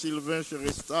frère Sylvain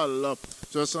Cherestal,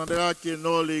 sœur Sandra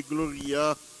Kenol et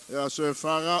Gloria, sœur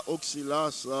Farah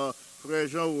Oxilas, frère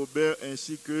Jean-Robert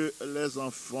ainsi que les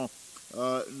enfants.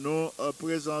 Nous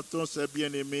présentons ces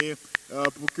bien-aimés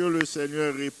pour que le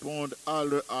Seigneur réponde à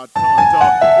leur attente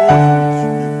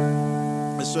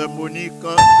aujourd'hui. Sœur Monique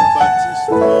Baptiste,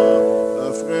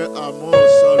 frère Amos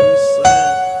Lucin,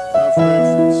 frère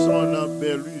Fulson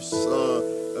Bellus,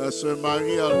 sœur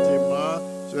Marie Altema,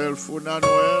 sœur Elfona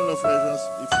Noël, frère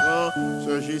Jean-Stéphane,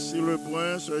 sœur Jessie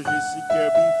Lebrun, sœur Jessie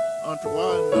Kirby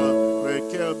Antoine, frère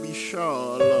Kirby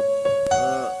Charles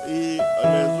et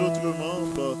les autres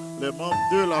membres, les membres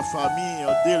de la famille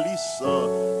d'Hélice,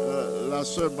 la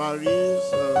sœur Maryse,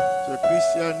 sœur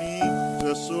Christiani,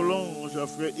 sœur Solange,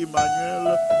 frère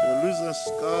Emmanuel, sœur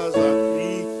Luzinska,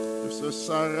 Zachary, sœur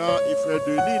Sarah et frère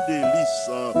Denis d'Hélice.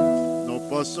 Nous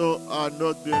passons à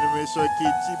notre bien-aimée sœur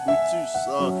Katie Brutus,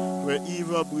 frère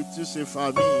Yves Brutus et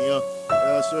famille,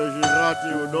 sœur Gérard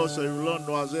Théodore, sœur Yolande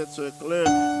Noisette, sœur Claire,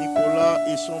 Nicolas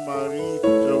et son mari,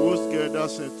 sœur Rose Gerda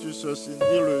Saintus, sœur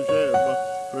Cindy Legève,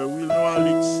 frère Wilno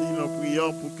Alexis. Nous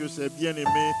prions pour que ces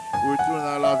bien-aimés retournent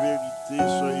à la vérité,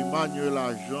 sœur Emmanuel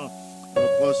Agent.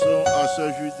 Nous passons à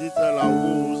sœur Judith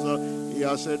Larose et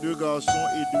à ses deux garçons,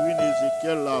 Edwin et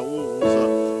Ézéchiel Larose.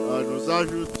 Nous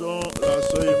ajoutons la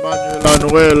sœur Emmanuel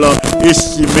Noël,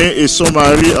 estimée, et son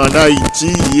mari en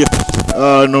Haïti.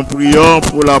 Nous prions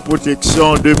pour la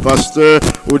protection de pasteur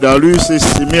Odalus,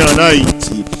 estimé en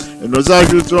Haïti. Nous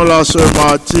ajoutons la sœur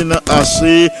Martine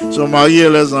Assé, son mari et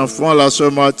les enfants, la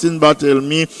sœur Martine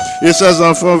Barthelmy et ses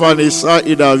enfants Vanessa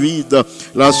et David,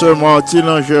 la sœur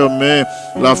Martine Germain,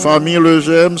 la famille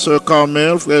Legem, sœur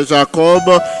Carmel, frère Jacob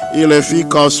et les filles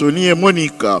Carsoni et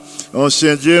Monica,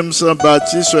 ancien James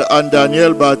Baptiste, sœur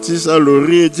Anne-Daniel Baptiste,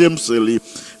 Laurie et James Lee,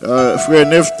 frère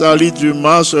Neftali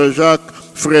Dumas, sœur Jacques,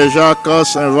 frère Jacques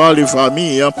Saint-Val et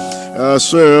famille,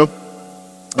 sœur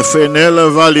Fenel,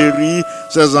 Valérie,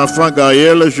 ses enfants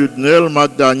Gaël, Judnel,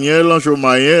 Magdaniel,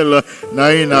 Jomaël,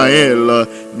 Naïnaël.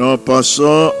 Nous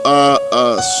pensons à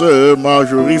sœur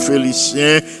Marjorie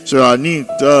Félicien, sœur Anit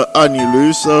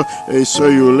Anilus et sœur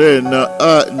Yolène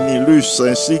Anilus,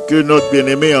 ainsi que notre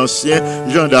bien-aimé ancien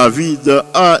Jean-David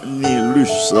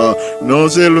Anilus.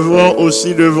 Nous élevons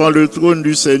aussi devant le trône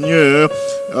du Seigneur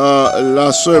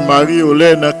la sœur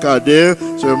Marie-Hélène Cadet,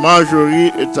 sœur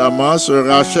Marjorie Tama, sœur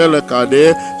Rachel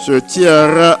Cadet, sœur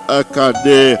Thierry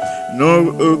Cadet.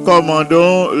 Nous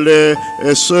commandons les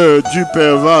sœurs du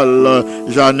Perval,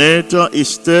 Jeannette,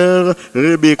 Esther,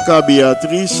 Rebecca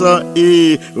Béatrice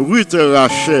et Ruth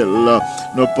Rachel.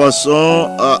 Nous passons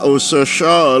aux sœurs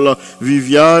Charles,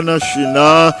 Viviane,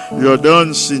 China,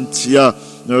 Jordan, Cynthia.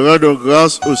 Nous rendons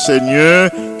grâce au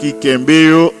Seigneur qui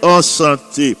kembeo en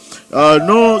santé.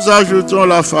 Nous ajoutons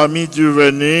la famille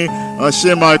Duvernay,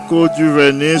 ancien Marco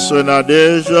Duvernay, sœur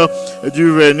Nadège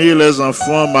Duvernay, les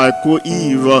enfants Marco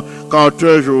Yves,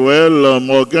 Carter Joël,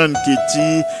 Morgan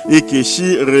Kitty et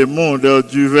Kessie Raymond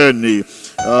Duvernay.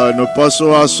 Nous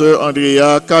passons à Sœur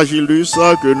Andrea Cagilus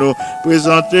que nous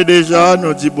présentons déjà.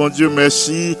 Nous disons bon Dieu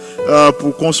merci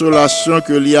pour consolation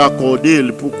que lui a accordé,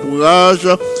 pour courage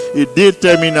et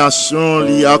détermination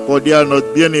lui a accordé à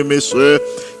notre bien-aimée sœur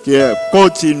qui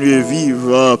continue à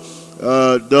vivre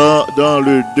dans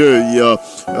le deuil.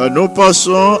 Nous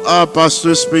passons à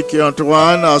Pasteur Spéké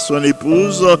Antoine, à son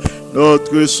épouse,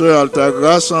 notre sœur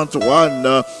Altagrace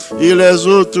Antoine, et les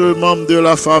autres membres de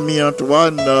la famille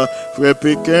Antoine, frère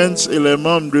Pékens et les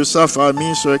membres de sa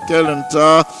famille, sœur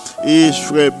Kelenta et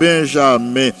frère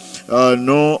Benjamin.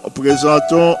 Nous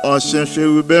présentons ancien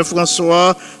chérubin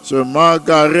François, sœur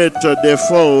Margaret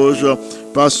Desforges,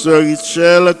 Pasteur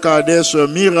Richel, cadet sœur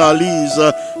Miralise,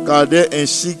 cadet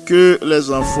ainsi que les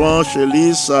enfants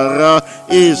Chélie, Sarah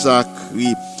et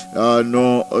Zachary.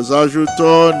 Nous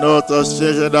ajoutons notre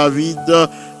ancien Jean David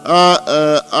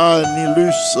à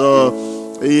Nilus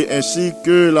et ainsi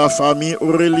que la famille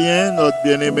Aurélien, notre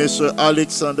bien-aimée sœur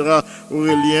Alexandra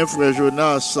Aurélien, frère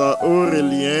Jonas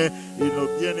Aurélien et nos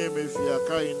bien-aimés filles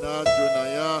Kaina,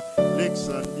 Jonaya,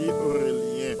 Alexandrie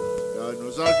Aurélien.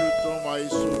 Nous ajoutons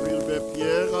Maïsou Vilbert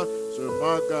Pierre, sœur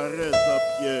Margaret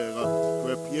Pierre,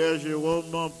 frère Pierre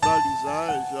Jérôme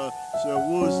Balisage, sœur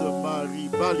Rose Marie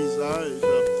Balisage,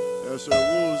 sœur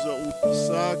Rose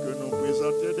Oupissa que nous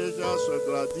présentons déjà, sœur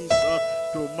Gladys,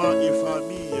 Thomas et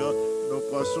famille. Nous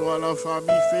passons à la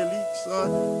famille Félix,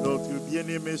 notre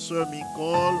bien-aimée sœur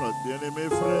Nicole, notre bien-aimé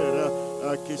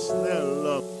frère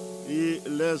Kisnel et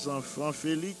les enfants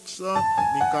Félix,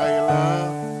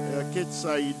 Michaela,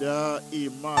 Ketsaïda et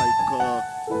Mike.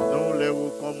 Nous les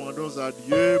recommandons à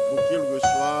Dieu pour qu'ils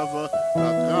reçoivent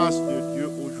la grâce de Dieu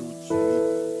aujourd'hui.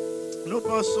 Nous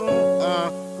passons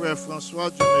à frère François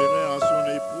Dumérin, à son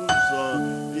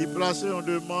épouse, et placer en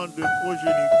demande de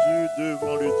progéniture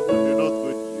devant le trône de notre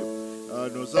Dieu.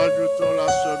 Nous ajoutons la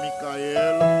sœur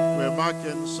Michael, frère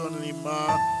Mackenson Lima.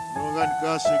 Nous rendons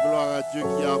grâce et gloire à Dieu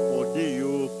qui a accordé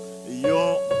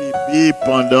yon bébé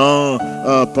pendant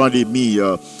la pandémie.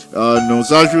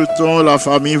 Nous ajoutons la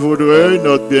famille Vaudreuil,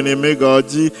 notre bien-aimé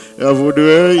Gardi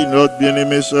Vaudreuil, notre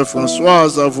bien-aimé sœur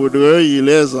Françoise Vaudreuil et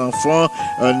les enfants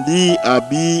Andy,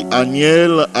 Abi,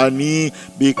 Aniel, Annie,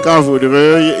 Beka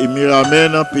Vaudreuil et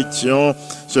Miramène Pétion,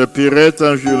 sœur Pirette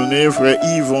Anjourné, frère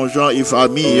Yves Jean et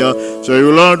famille, sœur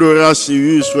Yolande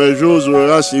Horacius, frère Jose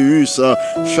Horacius,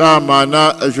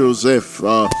 Chamana Joseph.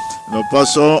 Nous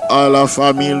passons à la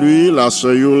famille lui, la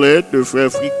sœur Yolette, le frère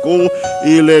Fricot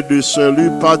et les deux sœurs lui,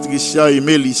 Patricia et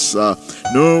Mélissa.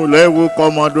 Nous les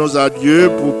recommandons à Dieu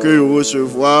pour qu'ils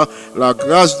reçoivent la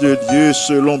grâce de Dieu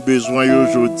selon besoin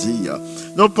aujourd'hui.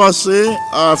 Nous passons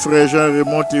à frère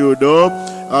Jean-Raymond Théodore,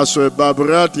 à sœur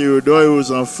Barbara Théodore et aux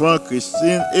enfants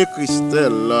Christine et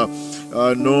Christelle.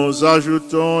 Nous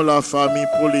ajoutons la famille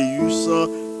Poléus,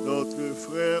 notre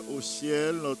frère au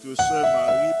ciel, notre sœur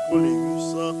Marie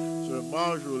Poléus, sœur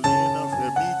Marjoline,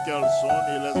 frère Michelson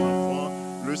et les enfants.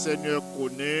 Le Seigneur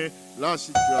connaît la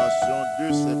situation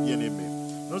de ses bien-aimés.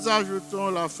 Nous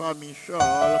ajoutons la famille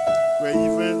Charles, frère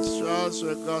Yves Charles,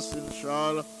 sœur Gracine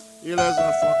Charles et les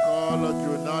enfants Carl,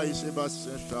 Jonah et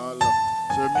Sébastien Charles,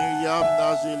 sœur Myriam,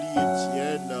 Nazélie,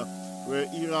 Étienne, frère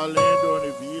Iralin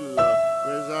Donneville,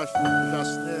 frère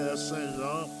Jasner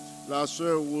Saint-Jean, la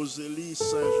sœur Rosélie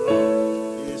Saint-Jean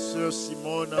et sœur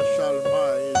Simone Chalma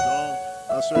et Jean,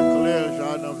 la sœur Claire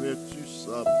Jeanne Vertus,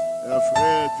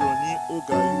 frère Johnny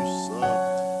Ogaïus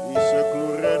et sœur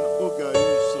Chlorène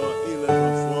Ogaïus et les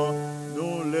enfants.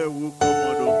 Nous les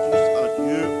recommandons tous à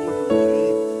Dieu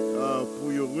aujourd'hui pour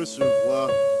y recevoir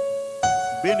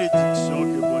bénédiction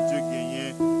que bon Dieu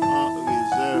gagne en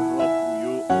réserve pour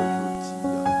eux aujourd'hui.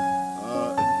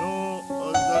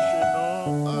 Nous enchaînons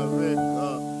avec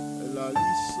la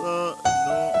liste,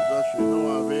 nous enchaînons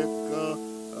avec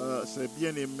ses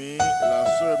bien-aimés, la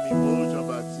sœur Mimose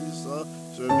Jean-Baptiste,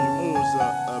 sœur Mimose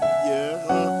Pierre,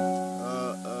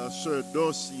 sœur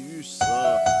Docius,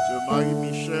 sœur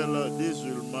Marie-Michel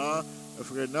Desulma,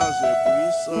 frère Nazaire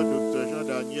Brice, docteur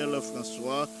Jean-Daniel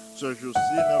François, sœur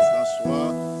Justine François,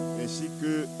 ainsi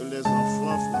que les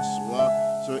enfants François,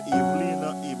 sœur Evelyne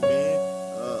Aimé,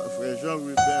 frère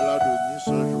Jean-Rubin Ladonis,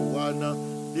 sœur Joanne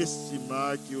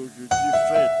Destima, qui aujourd'hui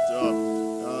fête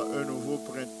un nouveau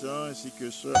printemps, ainsi que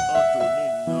sœur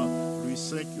Antonine Louis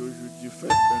V, qui aujourd'hui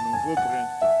fête un nouveau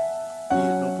printemps. Et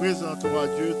nous présentons à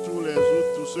Dieu tous les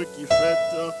autres, tous ceux qui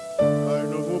fêtent un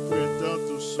nouveau printemps,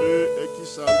 tous ceux qui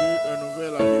saluent un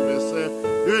nouvel anniversaire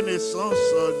de naissance.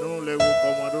 Nous les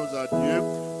recommandons à Dieu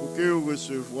pour que vous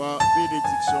receviez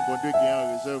bénédiction, bon Dieu qui est en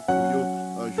réserve pour vous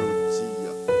aujourd'hui.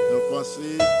 Nous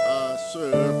pensons à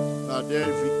sœur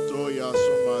Nadèle Victor et à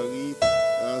son mari,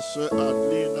 Sœur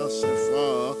Adeline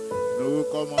Sefa. Nous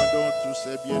recommandons tous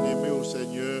ces bien-aimés au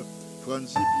Seigneur.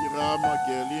 Franzi Piram,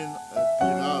 Gerline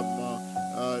Piram.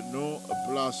 Nous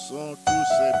plaçons tous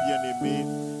ces bien-aimés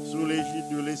sous l'égide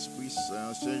de l'Esprit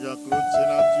Saint. Saint Jean-Claude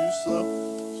Sénatus,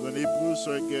 son épouse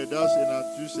Sœur Gerda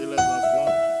Sénatus et les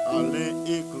enfants Alain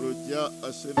et Claudia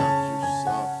Sénatus.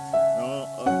 Nous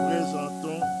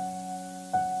présentons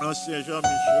Ancien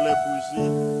Jean-Michel Epouzi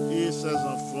et ses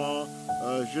enfants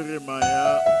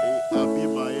Jérémia et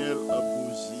Abimaël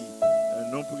Epouzi.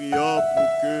 Nous prions pour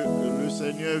que le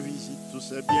Seigneur visite tous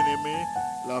ses bien-aimés,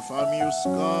 la famille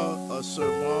Oscar,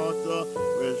 Semante,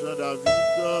 Frère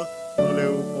Jean-David, nous les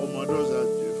recommandons à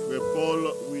Dieu. Frère Paul,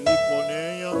 Willy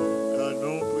Poney,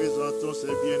 nous présentons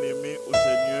ses bien-aimés au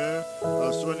Seigneur,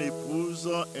 à son épouse,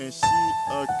 ainsi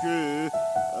que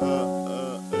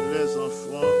les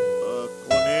enfants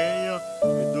Corneille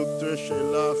et Dr.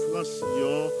 Sheila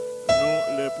Francillon.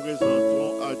 Nous les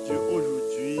présentons à Dieu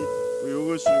aujourd'hui pour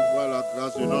recevoir la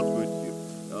grâce de notre Dieu.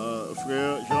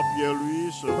 Frère Jean-Pierre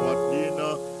Louis, Madeleine,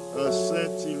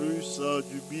 Saint-Ilus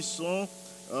du Bisson,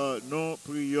 nous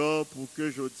prions pour que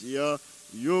Jodia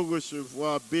yo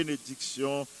recevoir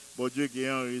bénédiction, bon Dieu qui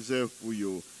est en réserve pour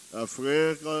yo.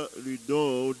 Frère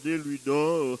Ludo, De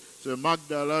Ludo, Sœur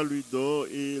Magdala Ludo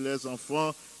et les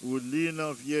enfants Ouline,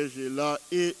 Viergela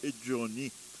et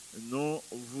Johnny. Nous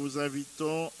vous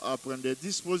invitons à prendre des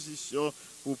dispositions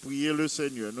pour prier le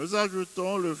Seigneur. Nous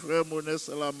ajoutons le frère Monès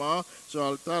Lama, Sœur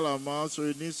Alta Lama,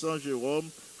 Sœur Nissan Jérôme,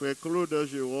 frère Claude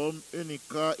Jérôme,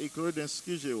 Unica et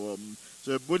Claudinski Jérôme.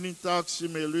 Sœur Bonita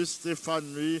Ximélus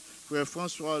Stéphanie, frère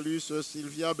François Luce, Sœur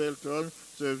Sylvia Belton,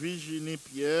 Sœur Virginie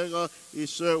Pierre et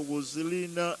Sœur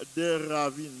Roseline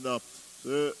Deravine.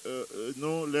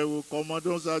 Nous les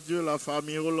recommandons à Dieu, la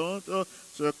famille Hollande,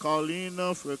 Sœur Caroline,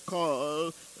 frère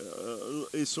Carl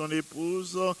et son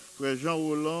épouse, frère Jean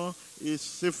Roland et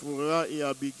Sephora et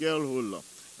Abigail Roland.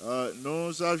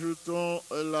 Nous ajoutons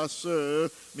la sœur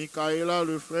Michaela,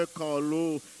 le frère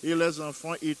Carlo et les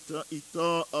enfants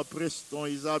Ethan, Preston,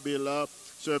 Isabella,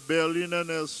 sœur Berline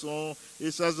Nelson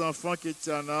et ses enfants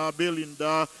Ketiana,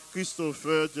 Belinda,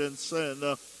 Christopher Jensen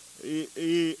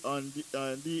et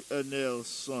Andy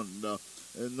Nelson.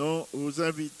 Nous vous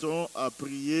invitons à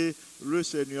prier le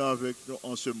Seigneur avec nous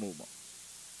en ce moment.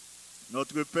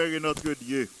 Notre Père et notre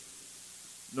Dieu,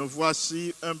 nous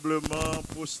voici humblement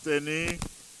prosternés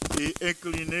et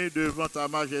inclinés devant ta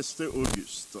majesté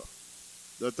auguste.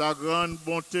 De ta grande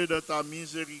bonté, de ta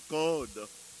miséricorde,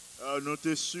 nous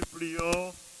te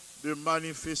supplions de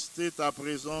manifester ta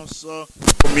présence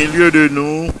au milieu de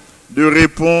nous, de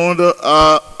répondre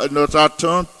à notre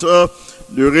attente,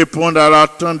 de répondre à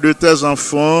l'attente de tes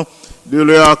enfants, de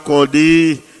leur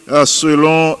accorder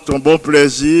selon ton bon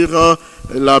plaisir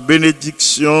la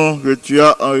bénédiction que tu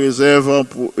as en réserve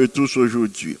pour eux tous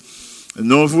aujourd'hui.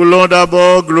 Nous voulons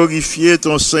d'abord glorifier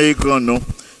ton saint et grand nom.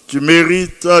 Tu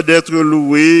mérites d'être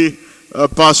loué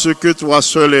parce que toi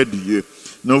seul es Dieu.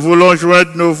 Nous voulons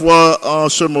joindre nos voix en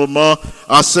ce moment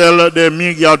à celles des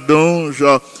myriades d'anges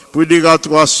pour dire à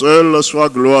toi seul soit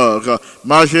gloire,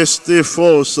 majesté,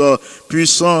 force,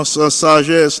 puissance,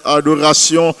 sagesse,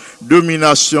 adoration,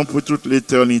 domination pour toute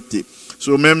l'éternité.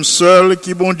 C'est même seul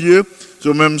qui bon Dieu,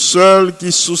 c'est même seul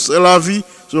qui source la vie,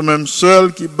 c'est même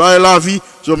seul qui baille la vie,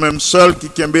 c'est même seul qui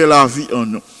kembe la vie en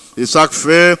nous. Et ça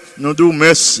fait, nous disons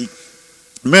merci.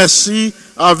 Merci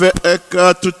avec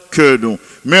tout cœur nous.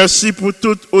 Merci pour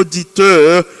tout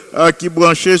auditeur qui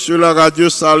branché sur la radio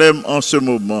Salem en ce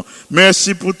moment.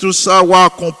 Merci pour tout ça ou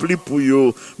accompli pour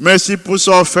vous. Merci pour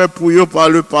ça fait pour vous par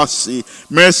le passé.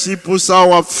 Merci pour ça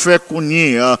ou fait qu'on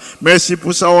y a. Merci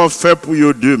pour ça ou fait pour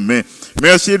vous demain.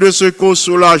 Merci de ce que vous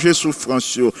soulagez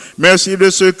souffrance. Merci de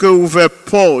ce que vous ouvrez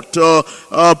porte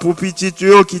pour petit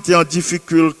qui étaient en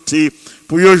difficulté,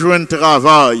 pour vous joindre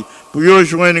travail, pour vous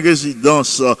joindre une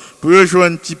résidence, pour vous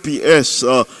joindre un TPS,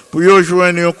 pour vous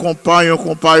joindre un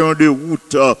compagnon de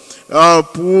route,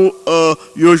 pour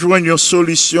vous joindre une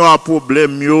solution à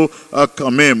problème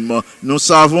quand même. Nous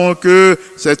savons que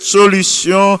cette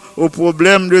solution au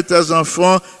problème de tes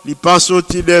enfants, il n'est pas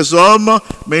sorti des hommes,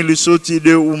 mais il est sorti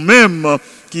de vous-même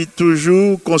qui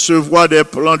toujours concevoir des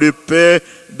plans de paix,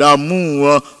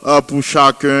 d'amour pour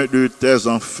chacun de tes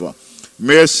enfants.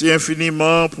 Merci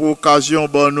infiniment pour l'occasion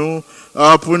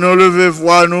pour nous lever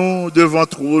voir nous devant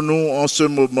nous en ce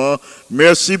moment.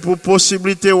 Merci pour la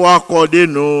possibilité d'accorder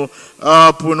nous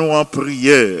pour nous en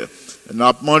prière.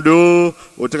 Nous demandons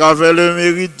au travers le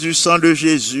mérite du sang de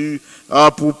Jésus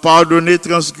pour pardonner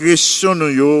transgression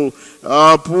nous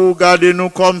pour garder nous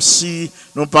comme si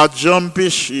nous pas de jambes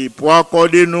péché, pour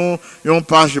accorder nous une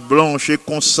page blanche et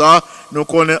comme ça, nous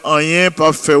connaissons rien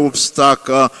pour faire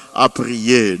obstacle à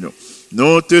prier.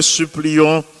 Nous te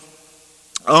supplions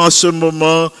en ce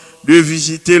moment de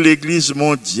visiter l'Église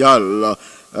mondiale,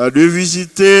 de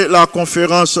visiter la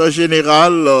conférence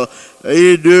générale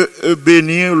et de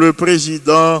bénir le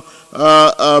président,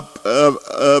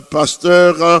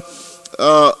 pasteur,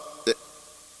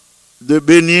 de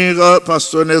bénir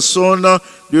Pasteur Nelson,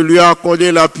 de lui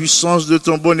accorder la puissance de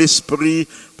ton bon esprit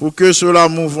pour que sur la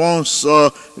mouvance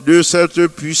de cette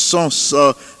puissance,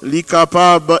 l'est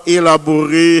capable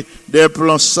d'élaborer des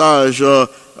plans sages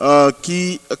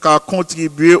qui a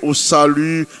contribué au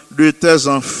salut de tes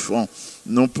enfants.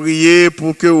 Nous prions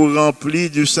pour que vous remplissiez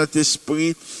du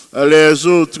Saint-Esprit les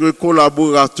autres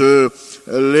collaborateurs,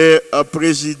 les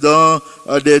présidents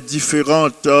des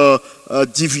différentes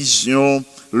divisions,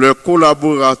 les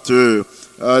collaborateurs,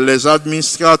 les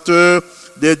administrateurs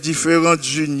des différentes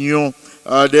unions,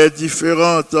 des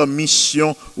différentes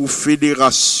missions ou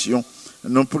fédérations.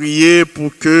 Nous prions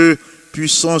pour que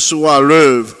puissance soit à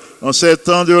l'œuvre. En ces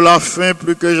temps de la fin,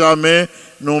 plus que jamais,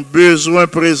 nous avons besoin de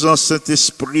présence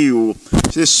Saint-Esprit.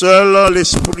 C'est seul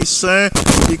l'Esprit Saint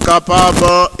qui est capable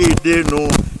d'aider nous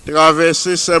à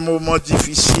traverser ces moments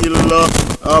difficiles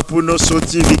pour nous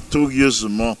sortir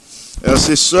victorieusement.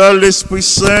 C'est seul l'Esprit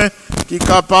Saint qui est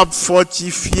capable de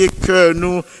fortifier que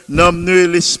nous, d'emmener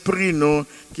l'Esprit, nous,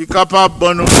 qui est capable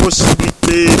de nous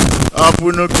possibilités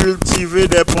pour nous cultiver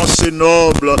des pensées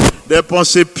nobles, des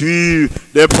pensées pures,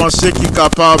 des pensées qui sont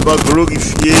capables de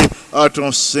glorifier à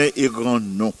ton saint et grand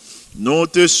nom. Nous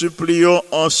te supplions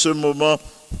en ce moment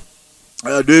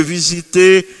de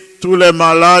visiter tous les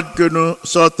malades que nous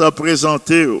sommes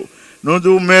présentés. Nous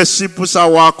nous remercions pour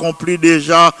savoir accompli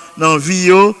déjà dans la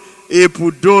vie et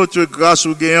pour d'autres grâces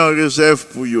ou gains en réserve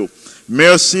pour eux.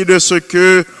 Merci de ce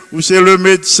que vous êtes le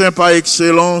médecin par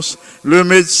excellence, le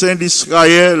médecin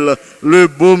d'Israël, le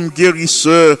baume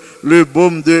guérisseur, le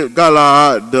baume de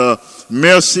Galaad.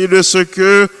 Merci de ce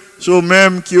que ceux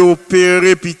même qui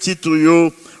opéré petit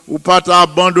ou pas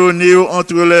t'abandonner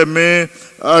entre les mains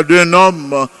d'un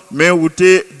homme, mais où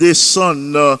t'es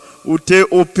descendu, où t'es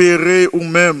opéré ou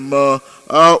même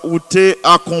où t'es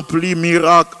accompli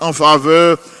miracle en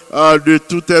faveur de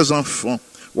tous tes enfants.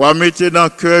 Ou à mettre dans le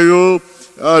cœur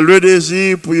le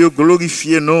désir pour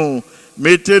glorifier nous.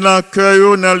 Mettez dans le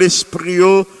cœur, dans l'esprit,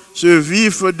 ce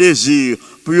vif désir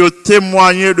pour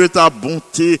témoigner de ta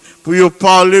bonté, pour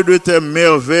parler de tes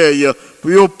merveilles,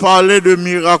 pour parler de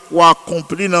miracles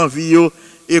accomplis dans la vie,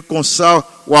 et comme ça,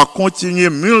 on va continuer à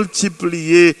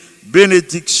multiplier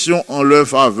bénédictions en leur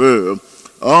faveur.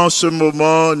 En ce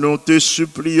moment, nous te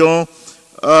supplions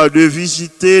de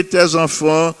visiter tes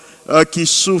enfants qui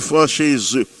souffrent chez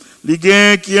eux. Les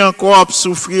gens qui encore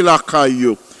souffrent la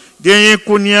caillou. Les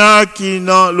gens qui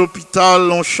dans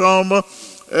l'hôpital en chambre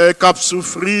qui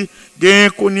souffrent. Les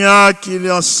gens qui sont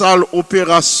en salle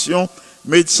opération.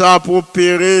 Médecin pour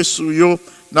opérer sur eux.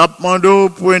 Nous demandons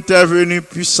pour intervenir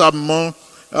puissamment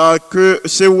que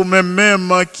c'est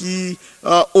vous-même qui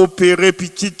opérez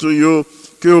petit yo,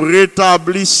 que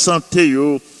rétablit santé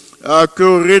yo,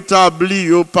 que rétablit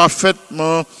yo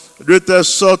parfaitement de telle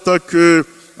sorte que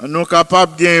nous sommes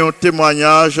capables de gagner un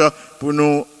témoignage pour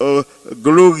nous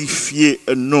glorifier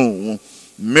nous.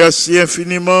 Merci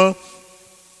infiniment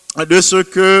de ce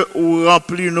que vous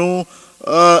remplissez nous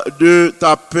de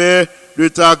ta paix, de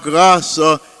ta grâce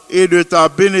et de ta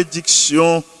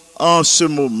bénédiction en ce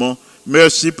moment.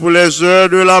 Merci pour les heures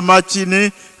de la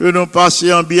matinée que nous passons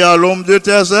en bien à l'ombre de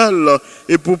tes ailes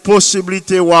et pour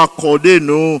possibilité ou accorder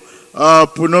nous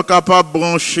pour nous capables de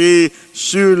brancher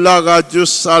sur la radio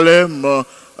Salem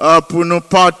pour nous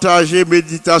partager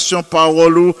méditation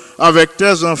parole avec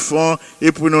tes enfants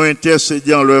et pour nous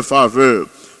intercéder en leur faveur.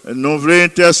 Nous voulons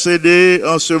intercéder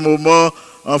en ce moment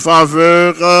en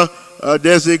faveur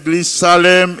des églises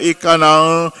Salem et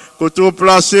Canaan que tu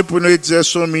placé pour nous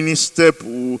exercer un ministère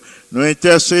pour nous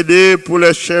intercéder pour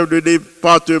les chefs de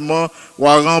département ou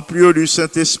à remplir du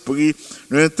Saint-Esprit.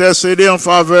 Nous intercéder en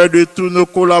faveur de tous nos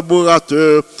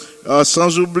collaborateurs,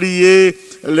 sans oublier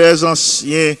les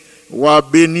anciens, ou à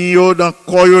bénir dans le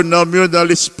corps, dans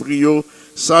l'esprit.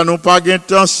 Ça nous pas de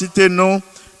temps citer non,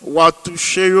 ou à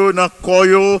toucher dans le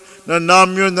corps, dans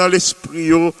l'âme, dans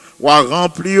l'esprit, ou à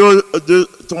remplir de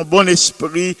ton bon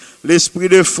esprit, l'esprit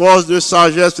de force, de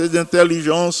sagesse et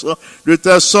d'intelligence, de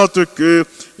telle sorte que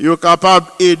il est capable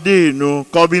d'aider nous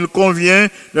comme il convient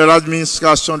de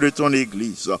l'administration de ton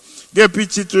église. Des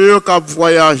petits qui ont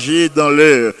voyagé dans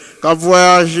l'air, qui ont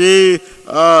voyagé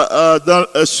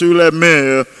sur les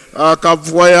mers, qui ont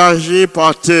voyagé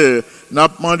par terre, n'a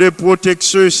demandé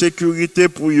protection et sécurité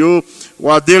pour eux,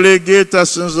 ou a délégué tes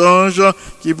saints anges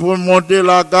qui pour monter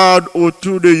la garde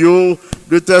autour de eux,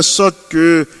 de telle sorte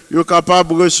que vous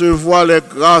capable de recevoir les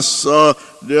grâces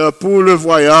pour le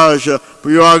voyage,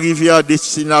 pour arriver à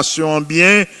destination en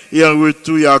bien et en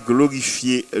retour à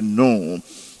glorifier non.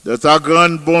 De ta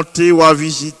grande bonté, ou à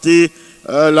visiter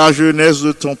la jeunesse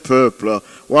de ton peuple,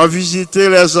 ou à visiter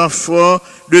les enfants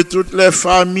de toutes les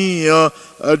familles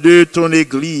de ton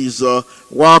église,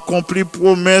 ou à accomplir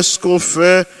promesses qu'on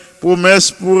fait, promesses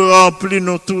pour remplir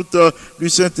nous toutes du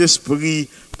Saint-Esprit,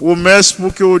 promesses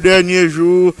pour qu'au dernier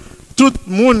jour, tout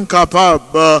le monde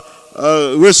capable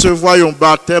recevoir un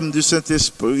baptême du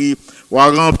Saint-Esprit, ou à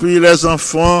remplir les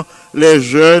enfants, les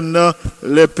jeunes,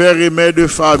 les pères et mères de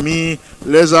famille,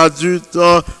 les adultes,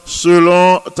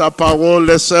 selon ta parole,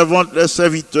 les servantes, les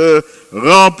serviteurs,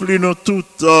 remplis-nous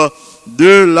toutes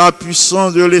de la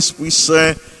puissance de l'Esprit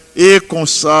Saint et qu'on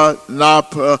ça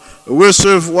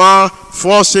recevoir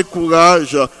force et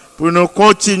courage pour nous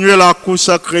continuer la course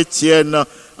chrétienne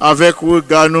avec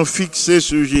regard nous fixé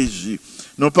sur Jésus.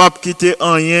 Nous pas quitter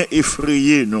rien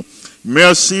effrayé nous.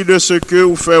 Merci de ce que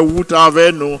vous faites route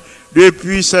avec nous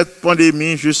depuis cette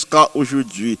pandémie jusqu'à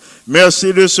aujourd'hui.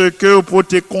 Merci de ce que vous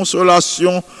portez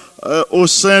consolation au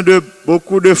sein de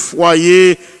beaucoup de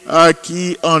foyers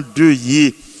qui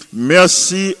endeuillés.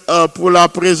 Merci pour la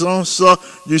présence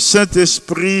du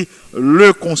Saint-Esprit,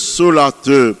 le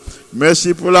Consolateur.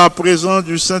 Merci pour la présence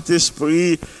du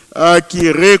Saint-Esprit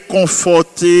qui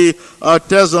réconfortait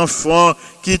tes enfants,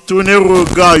 qui tournait le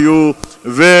regard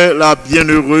vers la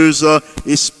bienheureuse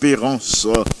espérance.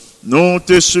 Nous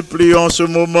te supplions en ce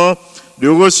moment de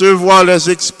recevoir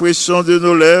les expressions de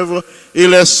nos lèvres et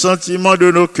les sentiments de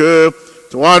nos cœurs.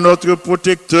 Toi, notre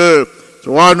protecteur,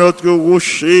 toi, notre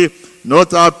rocher,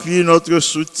 notre appui, notre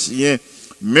soutien.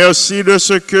 Merci de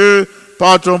ce que,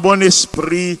 par ton bon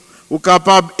esprit, ou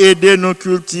capable d'aider nous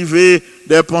cultiver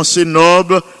des pensées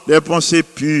nobles, des pensées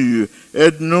pures.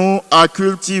 Aide-nous à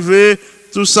cultiver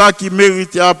tout ça qui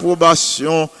mérite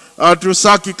approbation, à tout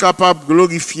ça qui est capable de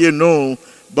glorifier nous.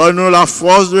 Donne-nous la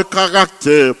force de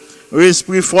caractère,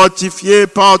 l'esprit fortifié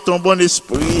par ton bon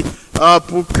esprit,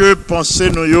 pour que penser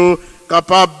nous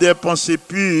capables des pensées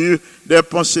pures, des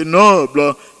pensées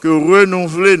nobles, que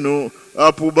renouveler nous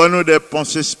pour donner des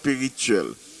pensées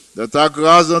spirituelles. Dans ta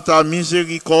grâce, dans ta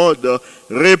miséricorde,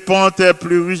 répands tes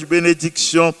plus riches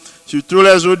bénédictions sur tous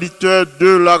les auditeurs de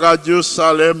la radio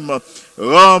Salem.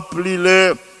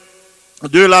 Remplis-les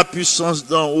de la puissance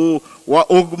d'en haut, ou à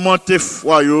augmenter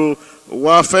foi, ou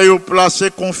à faire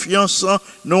placer confiance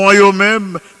non en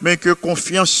eux-mêmes, mais que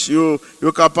confiance yo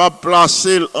capable de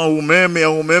placer en eux-mêmes et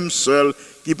en eux-mêmes seuls,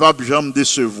 qui ne peuvent jamais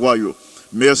décevoir.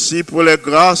 Merci pour les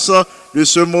grâces de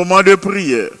ce moment de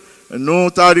prière. Nous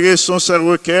t'adressons ces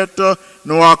requêtes,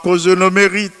 non à cause de nos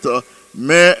mérites,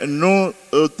 mais nous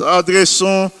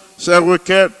t'adressons ces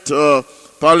requêtes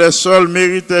par les seuls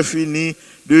mérites infinis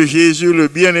de Jésus, le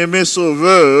bien-aimé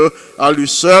Sauveur. À lui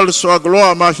seul soit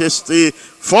gloire, majesté,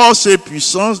 force et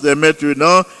puissance dès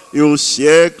maintenant et au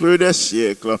siècle des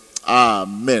siècles.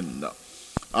 Amen.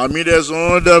 Amis des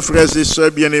ondes, frères et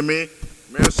sœurs bien-aimés,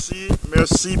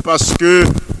 merci parce que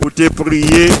vous t'avez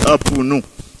prié pour nous.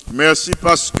 Merci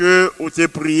parce que vous t'avez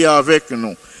prié avec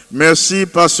nous. Merci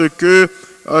parce que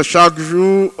chaque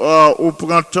jour, au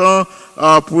printemps,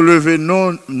 pour lever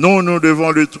nous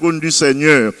devant le trône du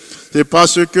Seigneur. C'est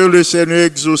parce que le Seigneur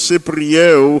exaucé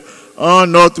prière en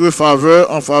notre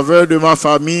faveur, en faveur de ma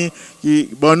famille, qui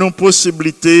donne nous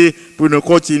possibilité pour nous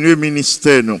continuer le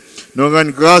ministère. Nous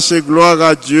rendons grâce et gloire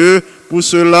à Dieu pour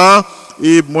cela.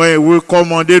 Et moi,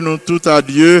 recommandez nous tout à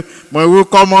Dieu. Moi,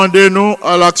 recommandez nous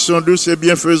à l'action douce et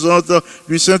bienfaisante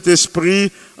du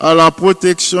Saint-Esprit, à la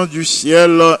protection du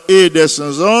ciel et des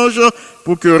saints anges,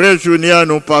 pour que réjouir à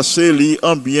nous passer li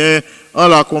en bien, en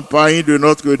la compagnie de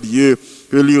notre Dieu,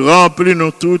 que lui remplit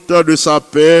nous toutes de sa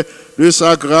paix, de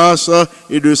sa grâce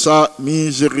et de sa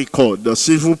miséricorde.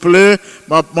 S'il vous plaît,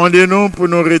 demandez-nous pour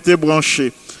nous rester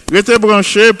branchés. Rester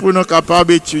branchés pour nous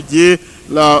capables d'étudier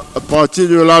la partie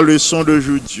de la leçon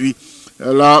d'aujourd'hui.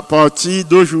 La partie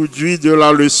d'aujourd'hui de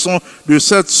la leçon de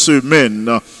cette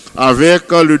semaine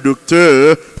avec le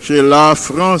docteur Sheila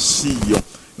Francillon.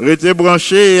 Restez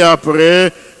branchés et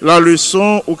après la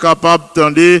leçon, ou capable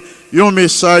d'entendre un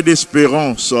message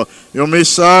d'espérance, un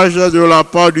message de la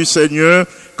part du Seigneur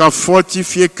qui a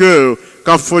fortifié cœur,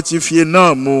 qui a fortifié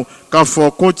l'âme, qui a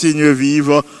fait continuer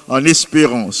vivre en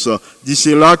espérance.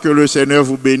 D'ici là, que le Seigneur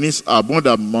vous bénisse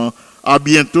abondamment. À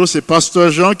bientôt, c'est Pasteur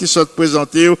Jean qui souhaite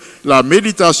présenter la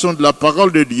méditation de la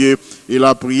parole de Dieu et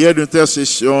la prière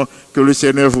d'intercession. Que le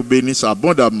Seigneur vous bénisse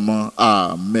abondamment.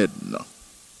 Amen.